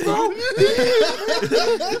is, bro.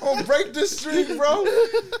 I'll break this string, bro.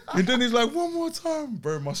 And then he's like, one more time,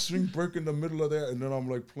 bro. My string broke in the middle of that, and then I'm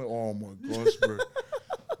like, oh my gosh, bro.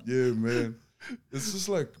 Yeah, man. It's just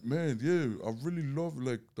like, man, yeah, I really love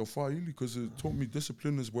like the Fa'ili because it taught me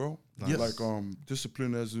discipline as well. Yes. Like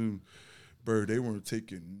discipline as in, bro, they weren't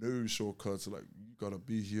taking no shortcuts. Like, you gotta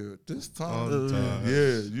be here at this time.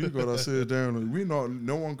 Yeah, you gotta sit down.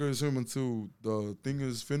 No one goes home until the thing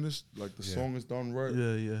is finished, like the song is done right.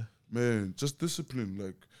 Yeah, yeah. Man, just discipline,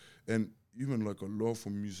 like, and even like a love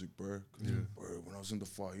for music, bro. Bro, when I was in the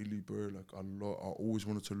Fa'ili, bro, like I always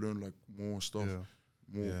wanted to learn like more stuff.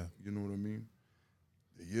 More, you know what I mean?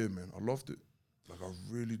 Yeah, man, I loved it. Like, I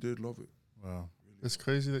really did love it. Wow. It's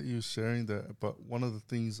crazy that you were sharing that, but one of the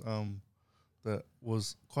things that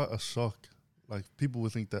was quite a shock, like, people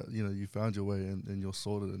would think that, you know, you found your way and you're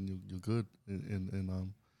sorted and you're good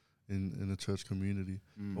in the church community.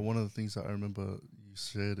 But one of the things that I remember you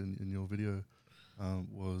shared in your video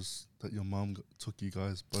was that your mom took you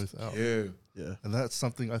guys both out. Yeah. And that's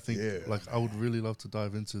something I think, like, I would really love to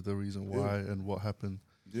dive into the reason why and what happened.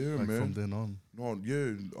 Yeah, like, man. From then on. No,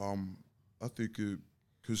 yeah. I think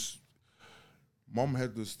because mom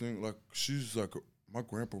had this thing, like, she's like, my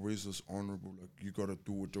grandpa raised us honorable. Like, you gotta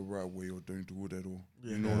do it the right way or don't do it at all.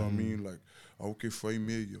 You know what I mean? Like, okay, fight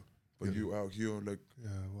me, but you out here, like,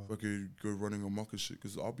 fucking go running amok and shit.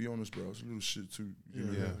 Because I'll be honest, bro, I was a little shit too. You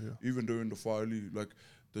know? Even during the Fa'ili, like,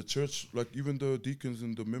 the church, like, even the deacons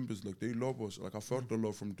and the members, like, they love us. Like, I felt the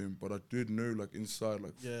love from them, but I did know, like, inside,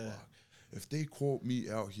 like, fuck, if they caught me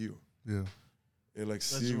out here, and like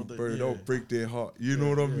see, bro, that'll break their heart. You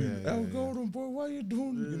know what I mean? I'll go them, boy, why you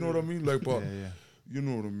doing? You know what I mean? Like, but you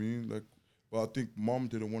know what I mean? Like, but I think mom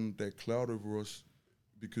didn't want that cloud over us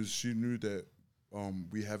because she knew that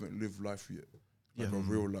we haven't lived life yet, like a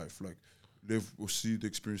real life, like live or see the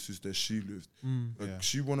experiences that she lived. Like,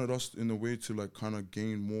 she wanted us in a way to like kind of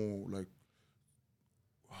gain more, like,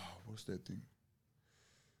 what's that thing?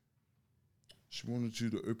 She wanted you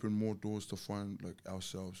to open more doors to find like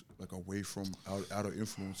ourselves, like away from outer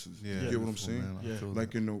influences. You get what I'm saying?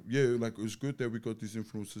 Like, you know, like, it was good that we got these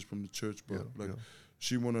influences from the church, but like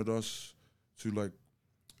she wanted us to like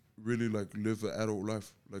really like live an adult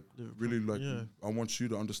life. Like, really, like, I want you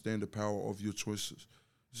to understand the power of your choices.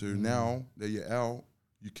 So now that you're out,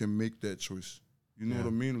 you can make that choice. You know what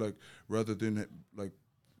I mean? Like, rather than like,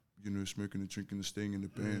 you know, smoking and drinking and staying in the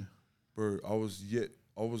band. Bro, I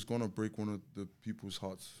was gonna break one of the people's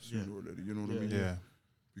hearts sooner or later. You know what I mean? Yeah.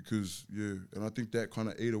 Because and I think that kind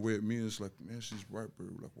of ate away at me. It's like, man, she's right, bro.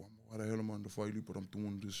 Like, why the hell am I in the Fa'ili, but I'm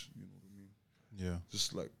doing this? You know what I mean? Yeah.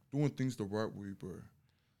 Just like doing things the right way, bro.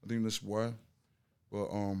 I think that's why. But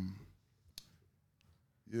I'm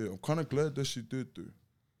kind of glad that she did, though.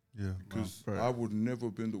 Yeah. Because I would never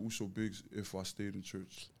have been the Uso BIGGS if I stayed in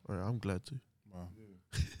church. Right, I'm glad to. Wow.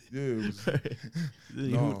 These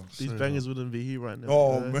bangers wouldn't be here right now.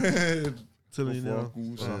 Oh, man. Telling you now.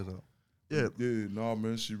 Nah,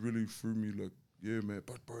 man, she really threw me, like, man.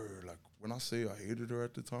 But, bro, like, when I say I hated her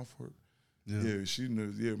at the time for it, she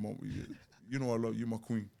knows, mom, you know I love you, my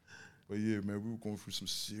queen. But, man, we were going through some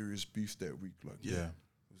serious beef that week. Like,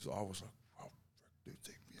 so I was like, wow, they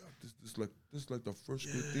take me out. This is like the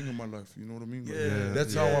first good thing in my life. You know what I mean? Like,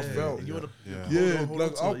 that's how I felt. Hold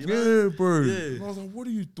bro. And I was like, what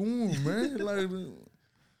are you doing, man? Like,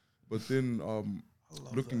 but then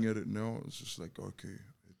looking at it now, it's just like, okay,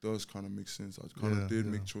 it does kind of make sense. I kind of did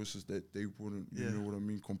make choices that they wouldn't, you know what I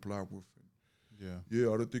mean, comply with. And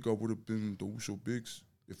I don't think I would have been the Uso BIGGS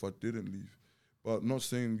if I didn't leave. But not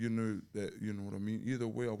saying, you know, that, you know what I mean. Either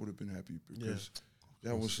way, I would have been happy because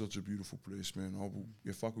that was such a beautiful place, man.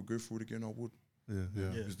 If I could go through it again, I would.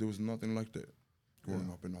 Because there was nothing like that growing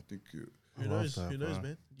up, and I think who knows,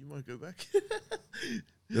 man? You might go back.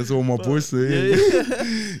 That's what my boy say.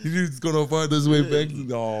 He's gonna find his way back.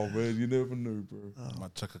 Oh man, you never know, bro. My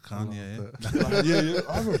Chaka Kanye,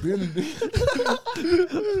 I haven't been.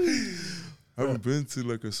 I haven't been to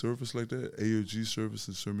like a service like that, AOG service,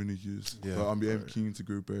 in so many years. But I'm keen to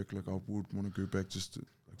go back. Like, I would want to go back just to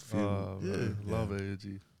like feel. Love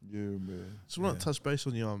AOG. Yeah, man. So I want to touch base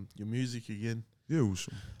on your music again. Yeah,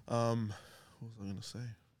 also. What was I gonna say?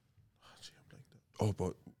 Oh,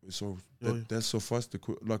 but so that sufficed.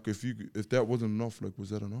 Like, if that wasn't enough, like, was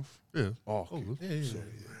that enough? Yeah. Oh, okay. There's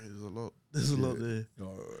a lot. There's a lot there.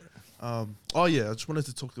 I just wanted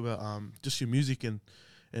to talk about just your music and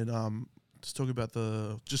just talk about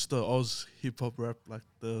the Oz hip hop rap, like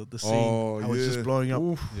the scene, how it's just blowing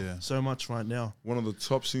up so much right now. One of the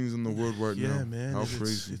top scenes in the world right now. Yeah, man. How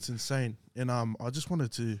crazy. It's insane. And I just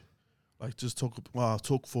wanted to like just talk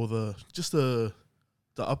for the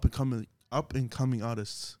up and up and coming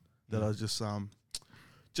artists that are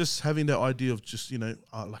just having that idea of just, you know,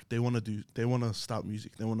 like they want to start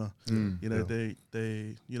music. They want to, you know,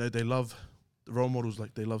 they love the role models.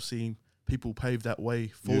 Like they love seeing people pave that way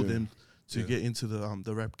for them to get into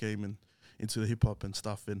the rap game and into the hip hop and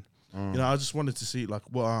stuff. And, you know, I just wanted to see like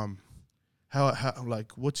what, how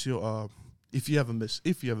like, what's your, if you have a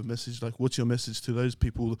message, like what's your message to those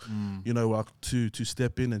people, you know, like to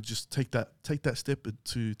step in and just take that step and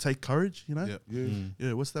to take courage, you know?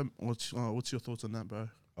 Yeah. What's your thoughts on that, bro?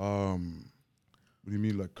 What do you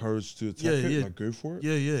mean, like courage to attack it? Like go for it?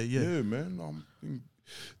 Yeah. Yeah, man. I think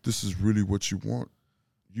this is really what you want.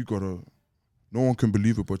 You gotta. No one can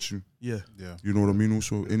believe it but you. Yeah. You know what I mean?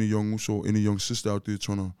 Also, any young sister out there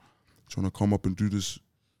trying to come up and do this,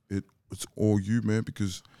 it's all you, man.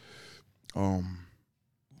 Because,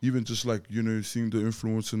 even just like, you know, seeing the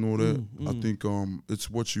influence and all that, I think it's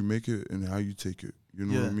what you make it and how you take it. You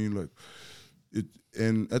know what I mean? Like it,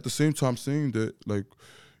 and at the same time saying that, like,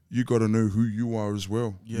 you gotta know who you are as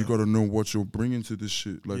well. You gotta know what you're bringing to this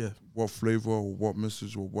shit. Like, what flavor or what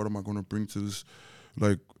message or what am I gonna bring to this?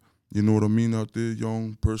 Like, you know what I mean out there,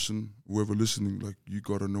 young person, whoever listening. Like, you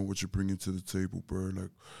gotta know what you're bringing to the table, bro.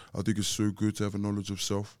 Like, I think it's so good to have a knowledge of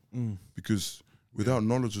self, because without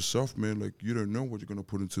knowledge of self, man, like, you don't know what you're gonna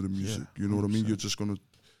put into the music. You know what I mean? You're just gonna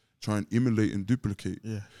try and emulate and duplicate.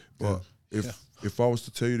 But if I was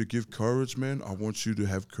to tell you to give courage, man, I want you to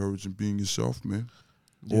have courage in being yourself, man.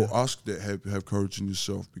 Or ask that have courage in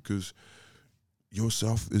yourself, because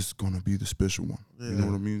yourself is gonna be the special one. You know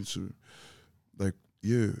what I mean? So, like,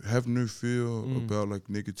 have no fear about like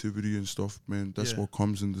negativity and stuff, man. That's what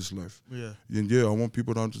comes in this life. And I want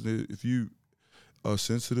people to understand, if you are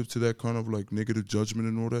sensitive to that kind of like negative judgment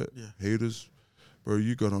and all that, haters, bro,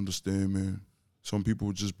 you gotta understand, man. Some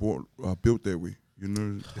people just built that way, you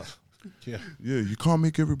know. You can't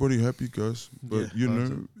make everybody happy, guys. But you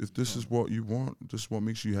know, if this is what you want, this is what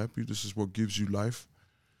makes you happy, this is what gives you life,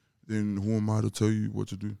 then who am I to tell you what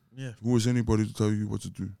to do? Who is anybody to tell you what to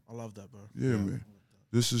do? I love that, bro. Man.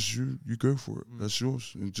 This is you go for it. That's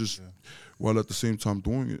yours. And just while at the same time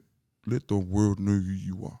doing it, let the world know who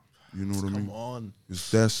you are. You know what I mean? Come on.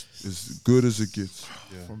 That's as good as it gets.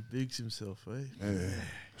 From Biggs himself, eh?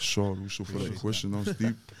 Sure, Uso, for that question. That was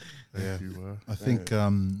deep. Thank you, bro. I think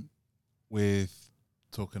with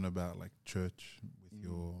talking about like church, with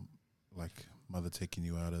your like mother taking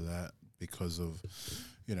you out of that because of,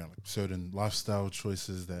 you know, like certain lifestyle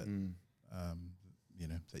choices that you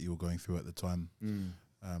know, that you were going through at the time.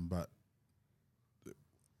 But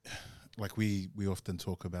like we often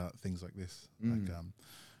talk about things like this, like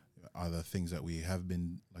either things that we have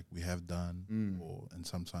done, and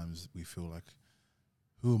sometimes we feel like,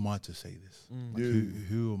 who am I to say this? Like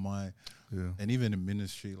who am I? And even in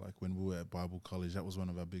ministry, like when we were at Bible college, that was one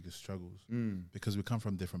of our biggest struggles, because we come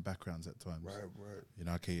from different backgrounds at times. Right. You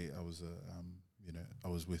know, I was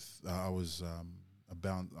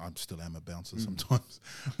I still am a bouncer sometimes.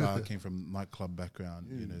 I came from nightclub background.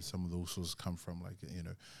 You know, some of the Usos come from like, you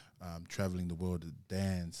know, traveling the world to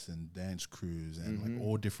dance and dance crews and like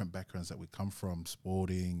all different backgrounds that we come from,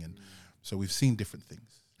 sporting, and so we've seen different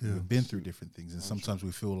things. We've been through different things, and sometimes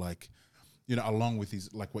we feel like, you know, along with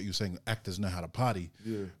these, like what you're saying, actors know how to party.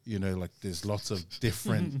 You know, like there's lots of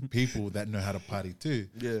different people that know how to party too.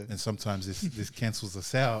 And sometimes this cancels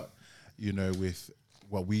us out, you know, with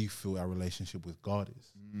what we feel our relationship with God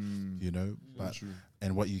is, you know. But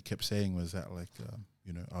and what you kept saying was that, like,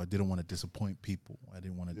 you know, I didn't want to disappoint people.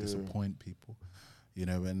 You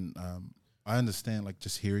know. And I understand, like,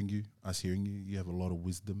 just hearing you, you have a lot of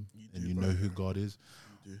wisdom, and you know who God is.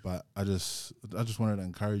 But I just wanted to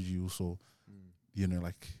encourage you also, you know,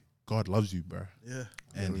 like, God loves you, bro.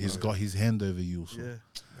 And He's got His hand over you also.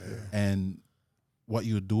 And what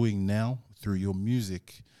you're doing now through your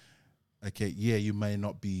music. Okay, you may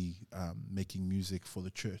not be making music for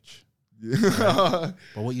the church, right?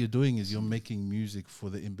 But what you're doing is you're making music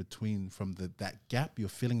for the in-between, from that gap. You're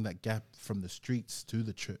filling that gap from the streets to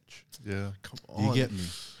the church. Come on. You get me?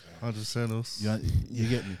 100%. You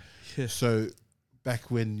get me? So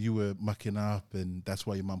back when you were mucking up and that's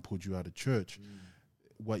why your mum pulled you out of church,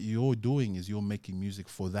 what you're doing is you're making music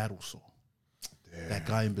for that also. That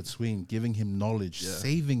guy in between, giving him knowledge,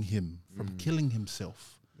 saving him from killing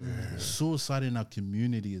himself. Suicide in our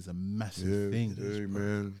community is a massive thing.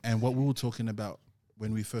 Man. And what we were talking about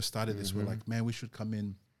when we first started this, we're like, man, we should come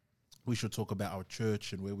in, we should talk about our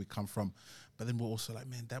church and where we come from. But then we're also like,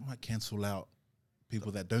 man, that might cancel out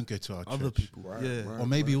people that don't go to our other church. people. Or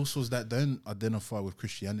maybe also that don't identify with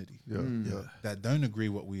Christianity. That don't agree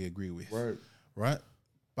what we agree with. Right.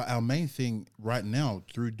 But our main thing right now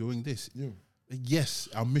through doing this yes,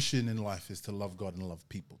 our mission in life is to love God and love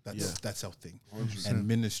people. That's our thing. 100%. And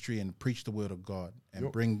ministry and preach the word of God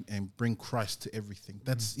and bring Christ to everything.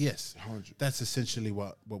 That's that's essentially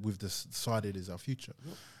what we've decided is our future.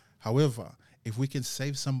 However, if we can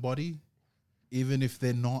save somebody, even if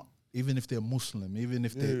they're Muslim, even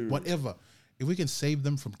if they're whatever, if we can save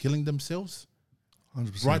them from killing themselves,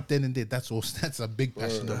 100%. Right then and there, that's a big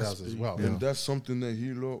passion of ours as well. And that's something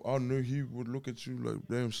that I know he would look at you like,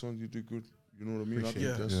 damn son, you did good. You know what I mean? I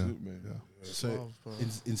think that's it, man. Yeah. So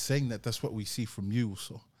in saying that, that's what we see from you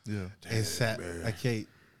also. Yeah. Is that, okay,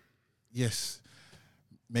 yes,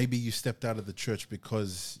 maybe you stepped out of the church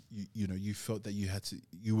because you felt that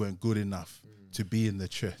you weren't good enough to be in the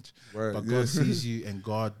church. Right. But God sees you and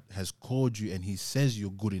God has called you and he says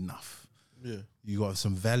you're good enough. Yeah. You got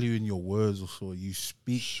some value in your words also. You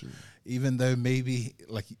speak, even though maybe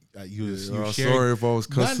like you sharing. Sorry if I was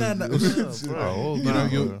cussing.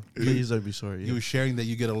 No. Please don't be sorry. You were sharing that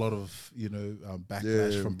you get a lot of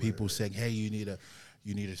backlash from people saying, "Hey, you need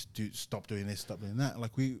to stop doing this, stop doing that."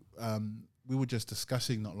 Like we were just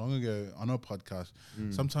discussing not long ago on our podcast.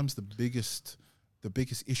 Sometimes the biggest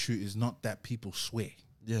issue is not that people swear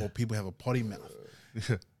or people have a potty mouth.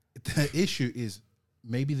 The issue is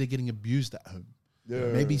maybe they're getting abused at home.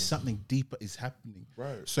 Yeah. Maybe something deeper is happening.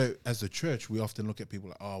 Right. So as a church, we often look at people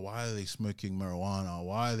like, oh, why are they smoking marijuana?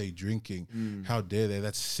 Why are they drinking? How dare they?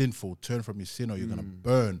 That's sinful. Turn from your sin or you're going to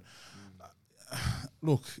burn.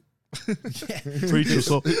 Look. Preach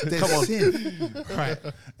yourself. Come on. Sin. Right.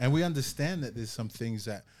 And we understand that there's some things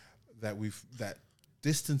that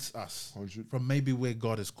distance us 100. From maybe where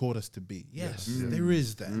God has called us to be. Yes, there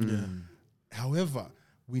is that. However,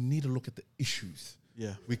 we need to look at the issues.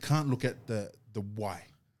 Yeah, we can't look at the why.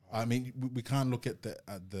 I mean, we can't look at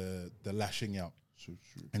the lashing out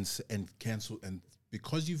and cancel. And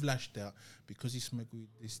because you've lashed out, because you smoke weed,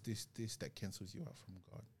 this that cancels you out from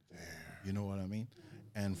God. Damn. You know what I mean?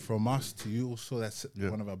 And from us to you also, that's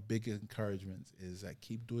one of our big encouragements is that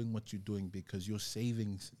keep doing what you're doing because you're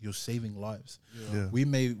saving lives. Yeah. We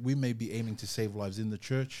may be aiming to save lives in the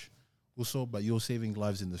church also, but you're saving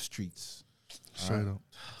lives in the streets. Straight up.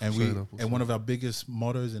 And one of our biggest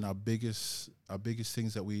mottos and our biggest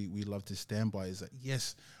things that we love to stand by is that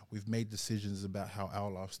yes, we've made decisions about how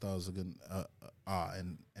our lifestyles are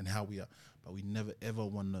and how we are, but we never ever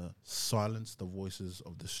want to silence the voices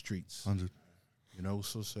of the streets. 100. You know,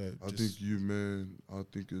 so I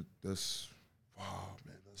think that's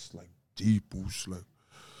that's like deep, like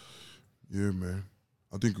man.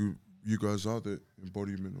 I think you guys are the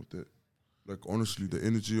embodiment of that. Like honestly, the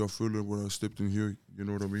energy I feel when I stepped in here, you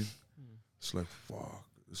know what I mean? It's like fuck.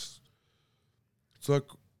 It's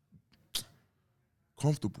like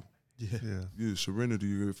comfortable. Yeah,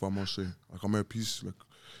 serenity, if I must say. Like I'm at peace. Like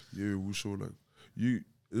Uso, like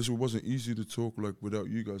it wasn't easy to talk like without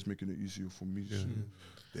you guys making it easier for me. So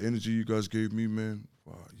the energy you guys gave me, man,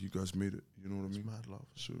 you guys made it. You know what I mean? Mad love.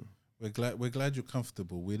 So we're glad you're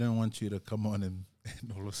comfortable. We don't want you to come on and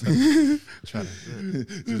all of a sudden try to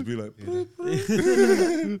just be like,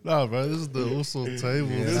 nah, bro. This is the Uso Table.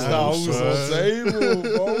 This is the Uso Table,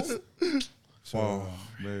 bro. So,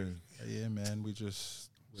 man. Yeah, man. We're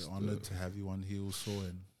honored to have you on here also.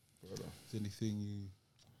 And is anything you?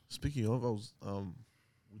 Speaking of,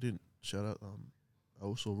 we didn't shout out.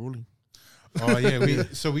 Also Rolly. Oh yeah, we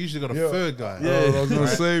usually got a third guy. Yeah, I was gonna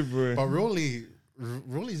say, bro. But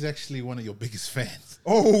Rolly's actually one of your biggest fans.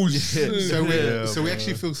 Oh shit! So we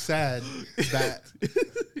actually feel sad that.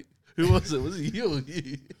 Who was it? Was it you or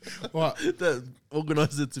you? What? That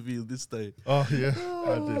organised it to be this day. Oh yeah,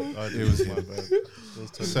 I did. It was my bad.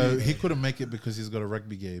 So he couldn't make it because he's got a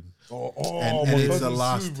rugby game. And it's the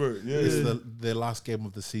last. It's the last game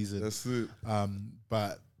of the season. That's it.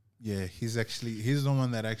 But yeah, he's the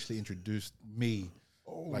one that actually introduced me.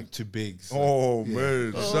 Like to BIGGS. Oh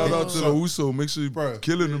man! Shout out to the Uso. Make sure you're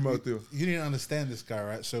killing him out there. You didn't understand this guy,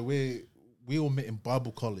 right? So we all met in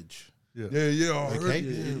Bible college. Yeah. Okay.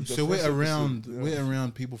 Yeah. So we're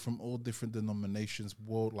around people from all different denominations,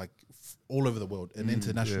 all over the world, an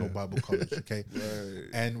international Bible college. Okay. Right.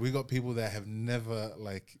 And we got people that have never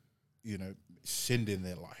sinned in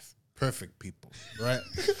their life. Perfect people, right?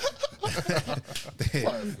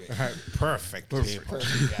 Perfect people.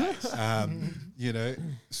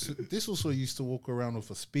 So this also used to walk around with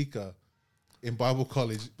a speaker in Bible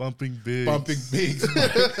college, bumping BIGGS,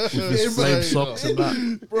 with his flame socks and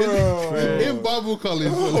that, bro. In Bible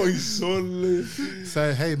college. Oh, he's so lit.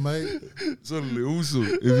 So hey, mate, Uso,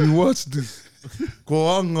 if you watch this, go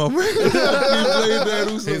on, man.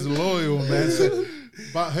 He's loyal, man. So,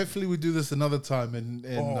 but hopefully we do this another time, and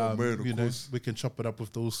man, we can chop it up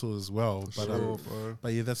with the Uso as well.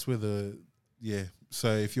 But yeah, that's where yeah. So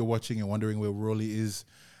if you're watching and wondering where Rolly is,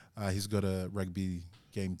 he's got a rugby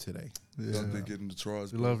game today. Yeah, they're getting the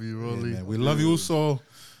tries. We love you, Rolly. Yeah, we love you also.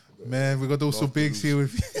 Man, we got also Biggs here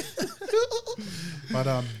with you. But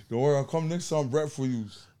don't worry, I'll come next time rap for you.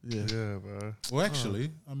 Yeah, bro. Well,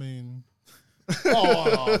 actually, I mean,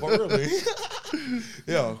 but really,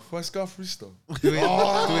 yeah. Why Scar freestyle? Do we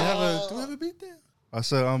have a beat there? I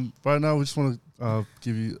said, right now we just want to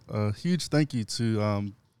give you a huge thank you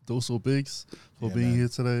to Uso BIGGS for being here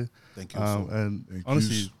today. Thank you. And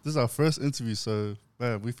honestly, this is our first interview, so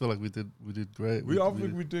man, we feel like we did great. I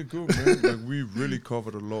think we did good, man. Like we really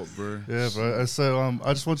covered a lot, bro. Yeah, bro. And so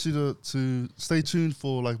I just want you to stay tuned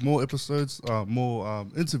for like more episodes, more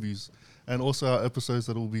interviews, and also our episodes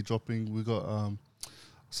that will be dropping. We got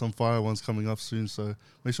some fire ones coming up soon, so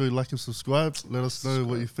make sure you like and subscribe. Let us know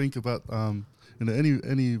what you think about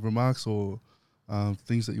any remarks or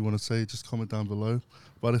things that you want to say. Just comment down below.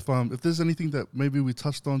 But if there's anything that maybe we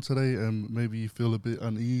touched on today and maybe you feel a bit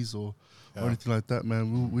unease or anything like that,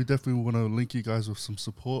 man, we definitely want to link you guys with some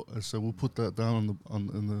support, and so we'll put that down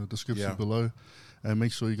in the description below, and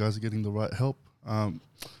make sure you guys are getting the right help.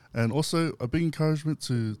 And also a big encouragement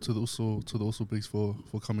to the Uso BIGGS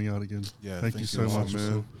for coming out again. Yeah, thank you so much,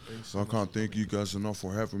 man. I can't thank you guys enough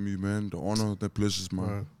for having me, man. The honor, that pleasure's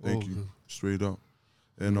mine. Thank you, straight up.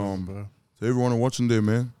 And to everyone watching there,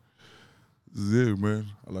 man. This is it, man.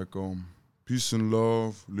 I like peace and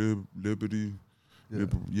love, liberty.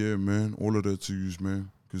 Yeah, man. All of that to use,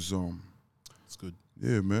 man. Cause it's good.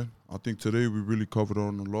 Yeah, man. I think today we really covered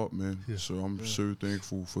on a lot, man. Yeah. So I'm so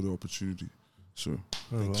thankful for the opportunity. So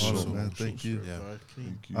thank you, man. Thank you. Yeah.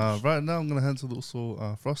 Thank you. Right now I'm gonna hand to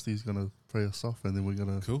also Frosty. He's gonna pray us off, and then we're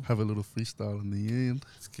gonna have a little freestyle in the end.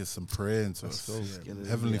 Let's get some prayer into us.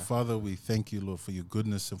 Heavenly Father, we thank you, Lord, for your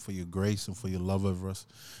goodness and for your grace and for your love over us.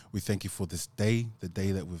 We thank you for this day, the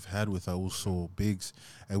day that we've had with our Uso BIGGS,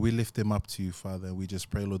 and we lift him up to you, Father. And we just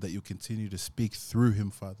pray, Lord, that you continue to speak through him,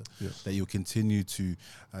 Father. That you continue to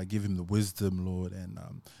give him the wisdom, Lord, and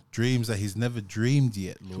dreams that he's never dreamed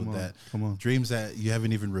yet, Lord. Dreams that you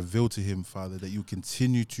haven't even revealed to him, Father. That you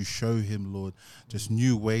continue to show him, Lord, just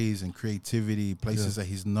new ways and creativity, places that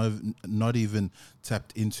he's not even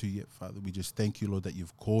tapped into yet, Father. We just thank you, Lord, that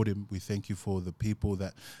you've called him. We thank you for the people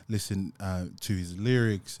that listen to his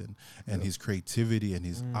lyrics and his creativity and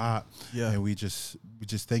his art. And we just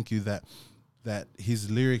thank you that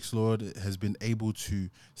his lyrics, Lord, has been able to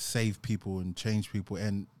save people and change people,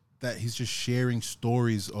 and that he's just sharing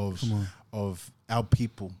stories of our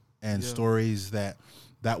people and stories that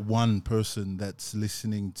one person that's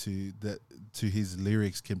listening to his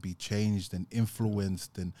lyrics can be changed and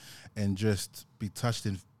influenced and just be touched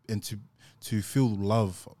and to feel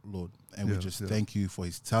love, Lord. And we just thank you for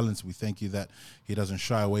his talents. We thank you that he doesn't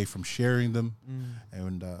shy away from sharing them.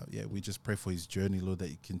 And we just pray for his journey, Lord, that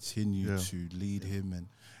you continue to lead him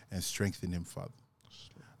and strengthen him, Father.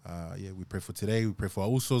 We pray for today. We pray for our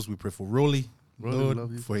Usos. We pray for Rolly,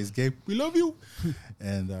 Lord, for his game. We love you.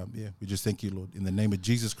 And we just thank you, Lord. In the name of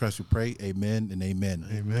Jesus Christ, we pray. Amen and amen.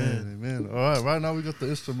 Amen. All right now we got the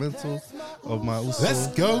instrumental of my Uso. Let's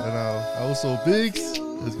go. And our Uso BIGGS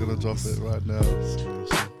is gonna drop it right now.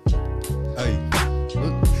 Hey,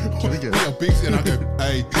 look, we got BIGGS and I go,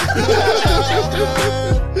 hey.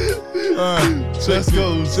 Let's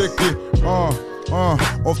go. Check it.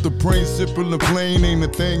 Off the brain, sipping the plane, ain't a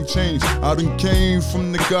thing changed. I done came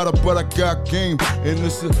from the gutter, but I got game. And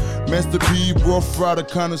it's a Master P, rough rider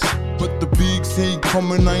kind of but the BIGGS ain't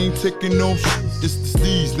coming, I ain't taking no shit. It's the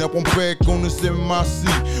steez, now I'm back on this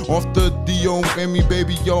MIC. Off the D.O.M.E,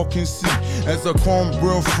 baby, y'all can see. As I come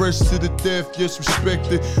real fresh to the death, yes,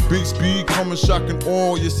 respected. Big speed coming, shocking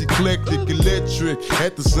all, yes, eclectic, electric.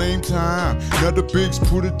 At the same time, now the BIGGS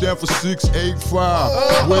put it down for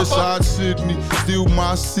 685. Westside Sydney, still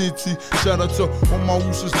my city. Shout out to all my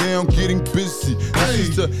Usos down getting busy. This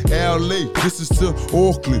is to LA, this is to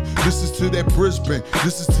Auckland, this is to that Brisbane,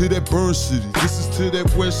 this is to that Burn City, this is to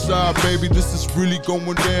that West Side, baby. This is really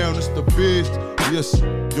going down. It's the BIGGS. Yes,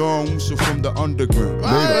 young Uso from the underground.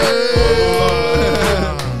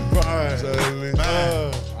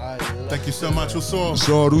 Thank you so much, Uso. Shout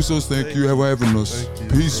out Usos, thank you for having us.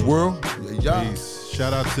 Peace, world. Peace.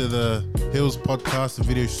 Shout out to the Hills Podcast and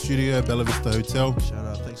Video Studio, Bella Vista Hotel. Shout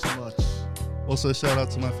out, thanks so much. Also, shout out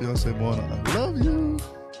to my fiance Mona. I love you.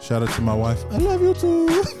 Shout out to my wife. I love you too.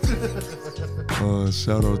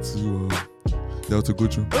 Shout out to Delta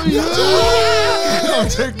Gucci. Oh, yeah. I'm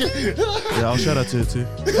taking. Yeah, I'll shout out to her too.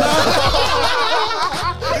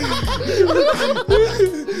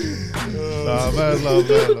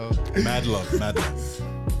 Mad love. Mad love.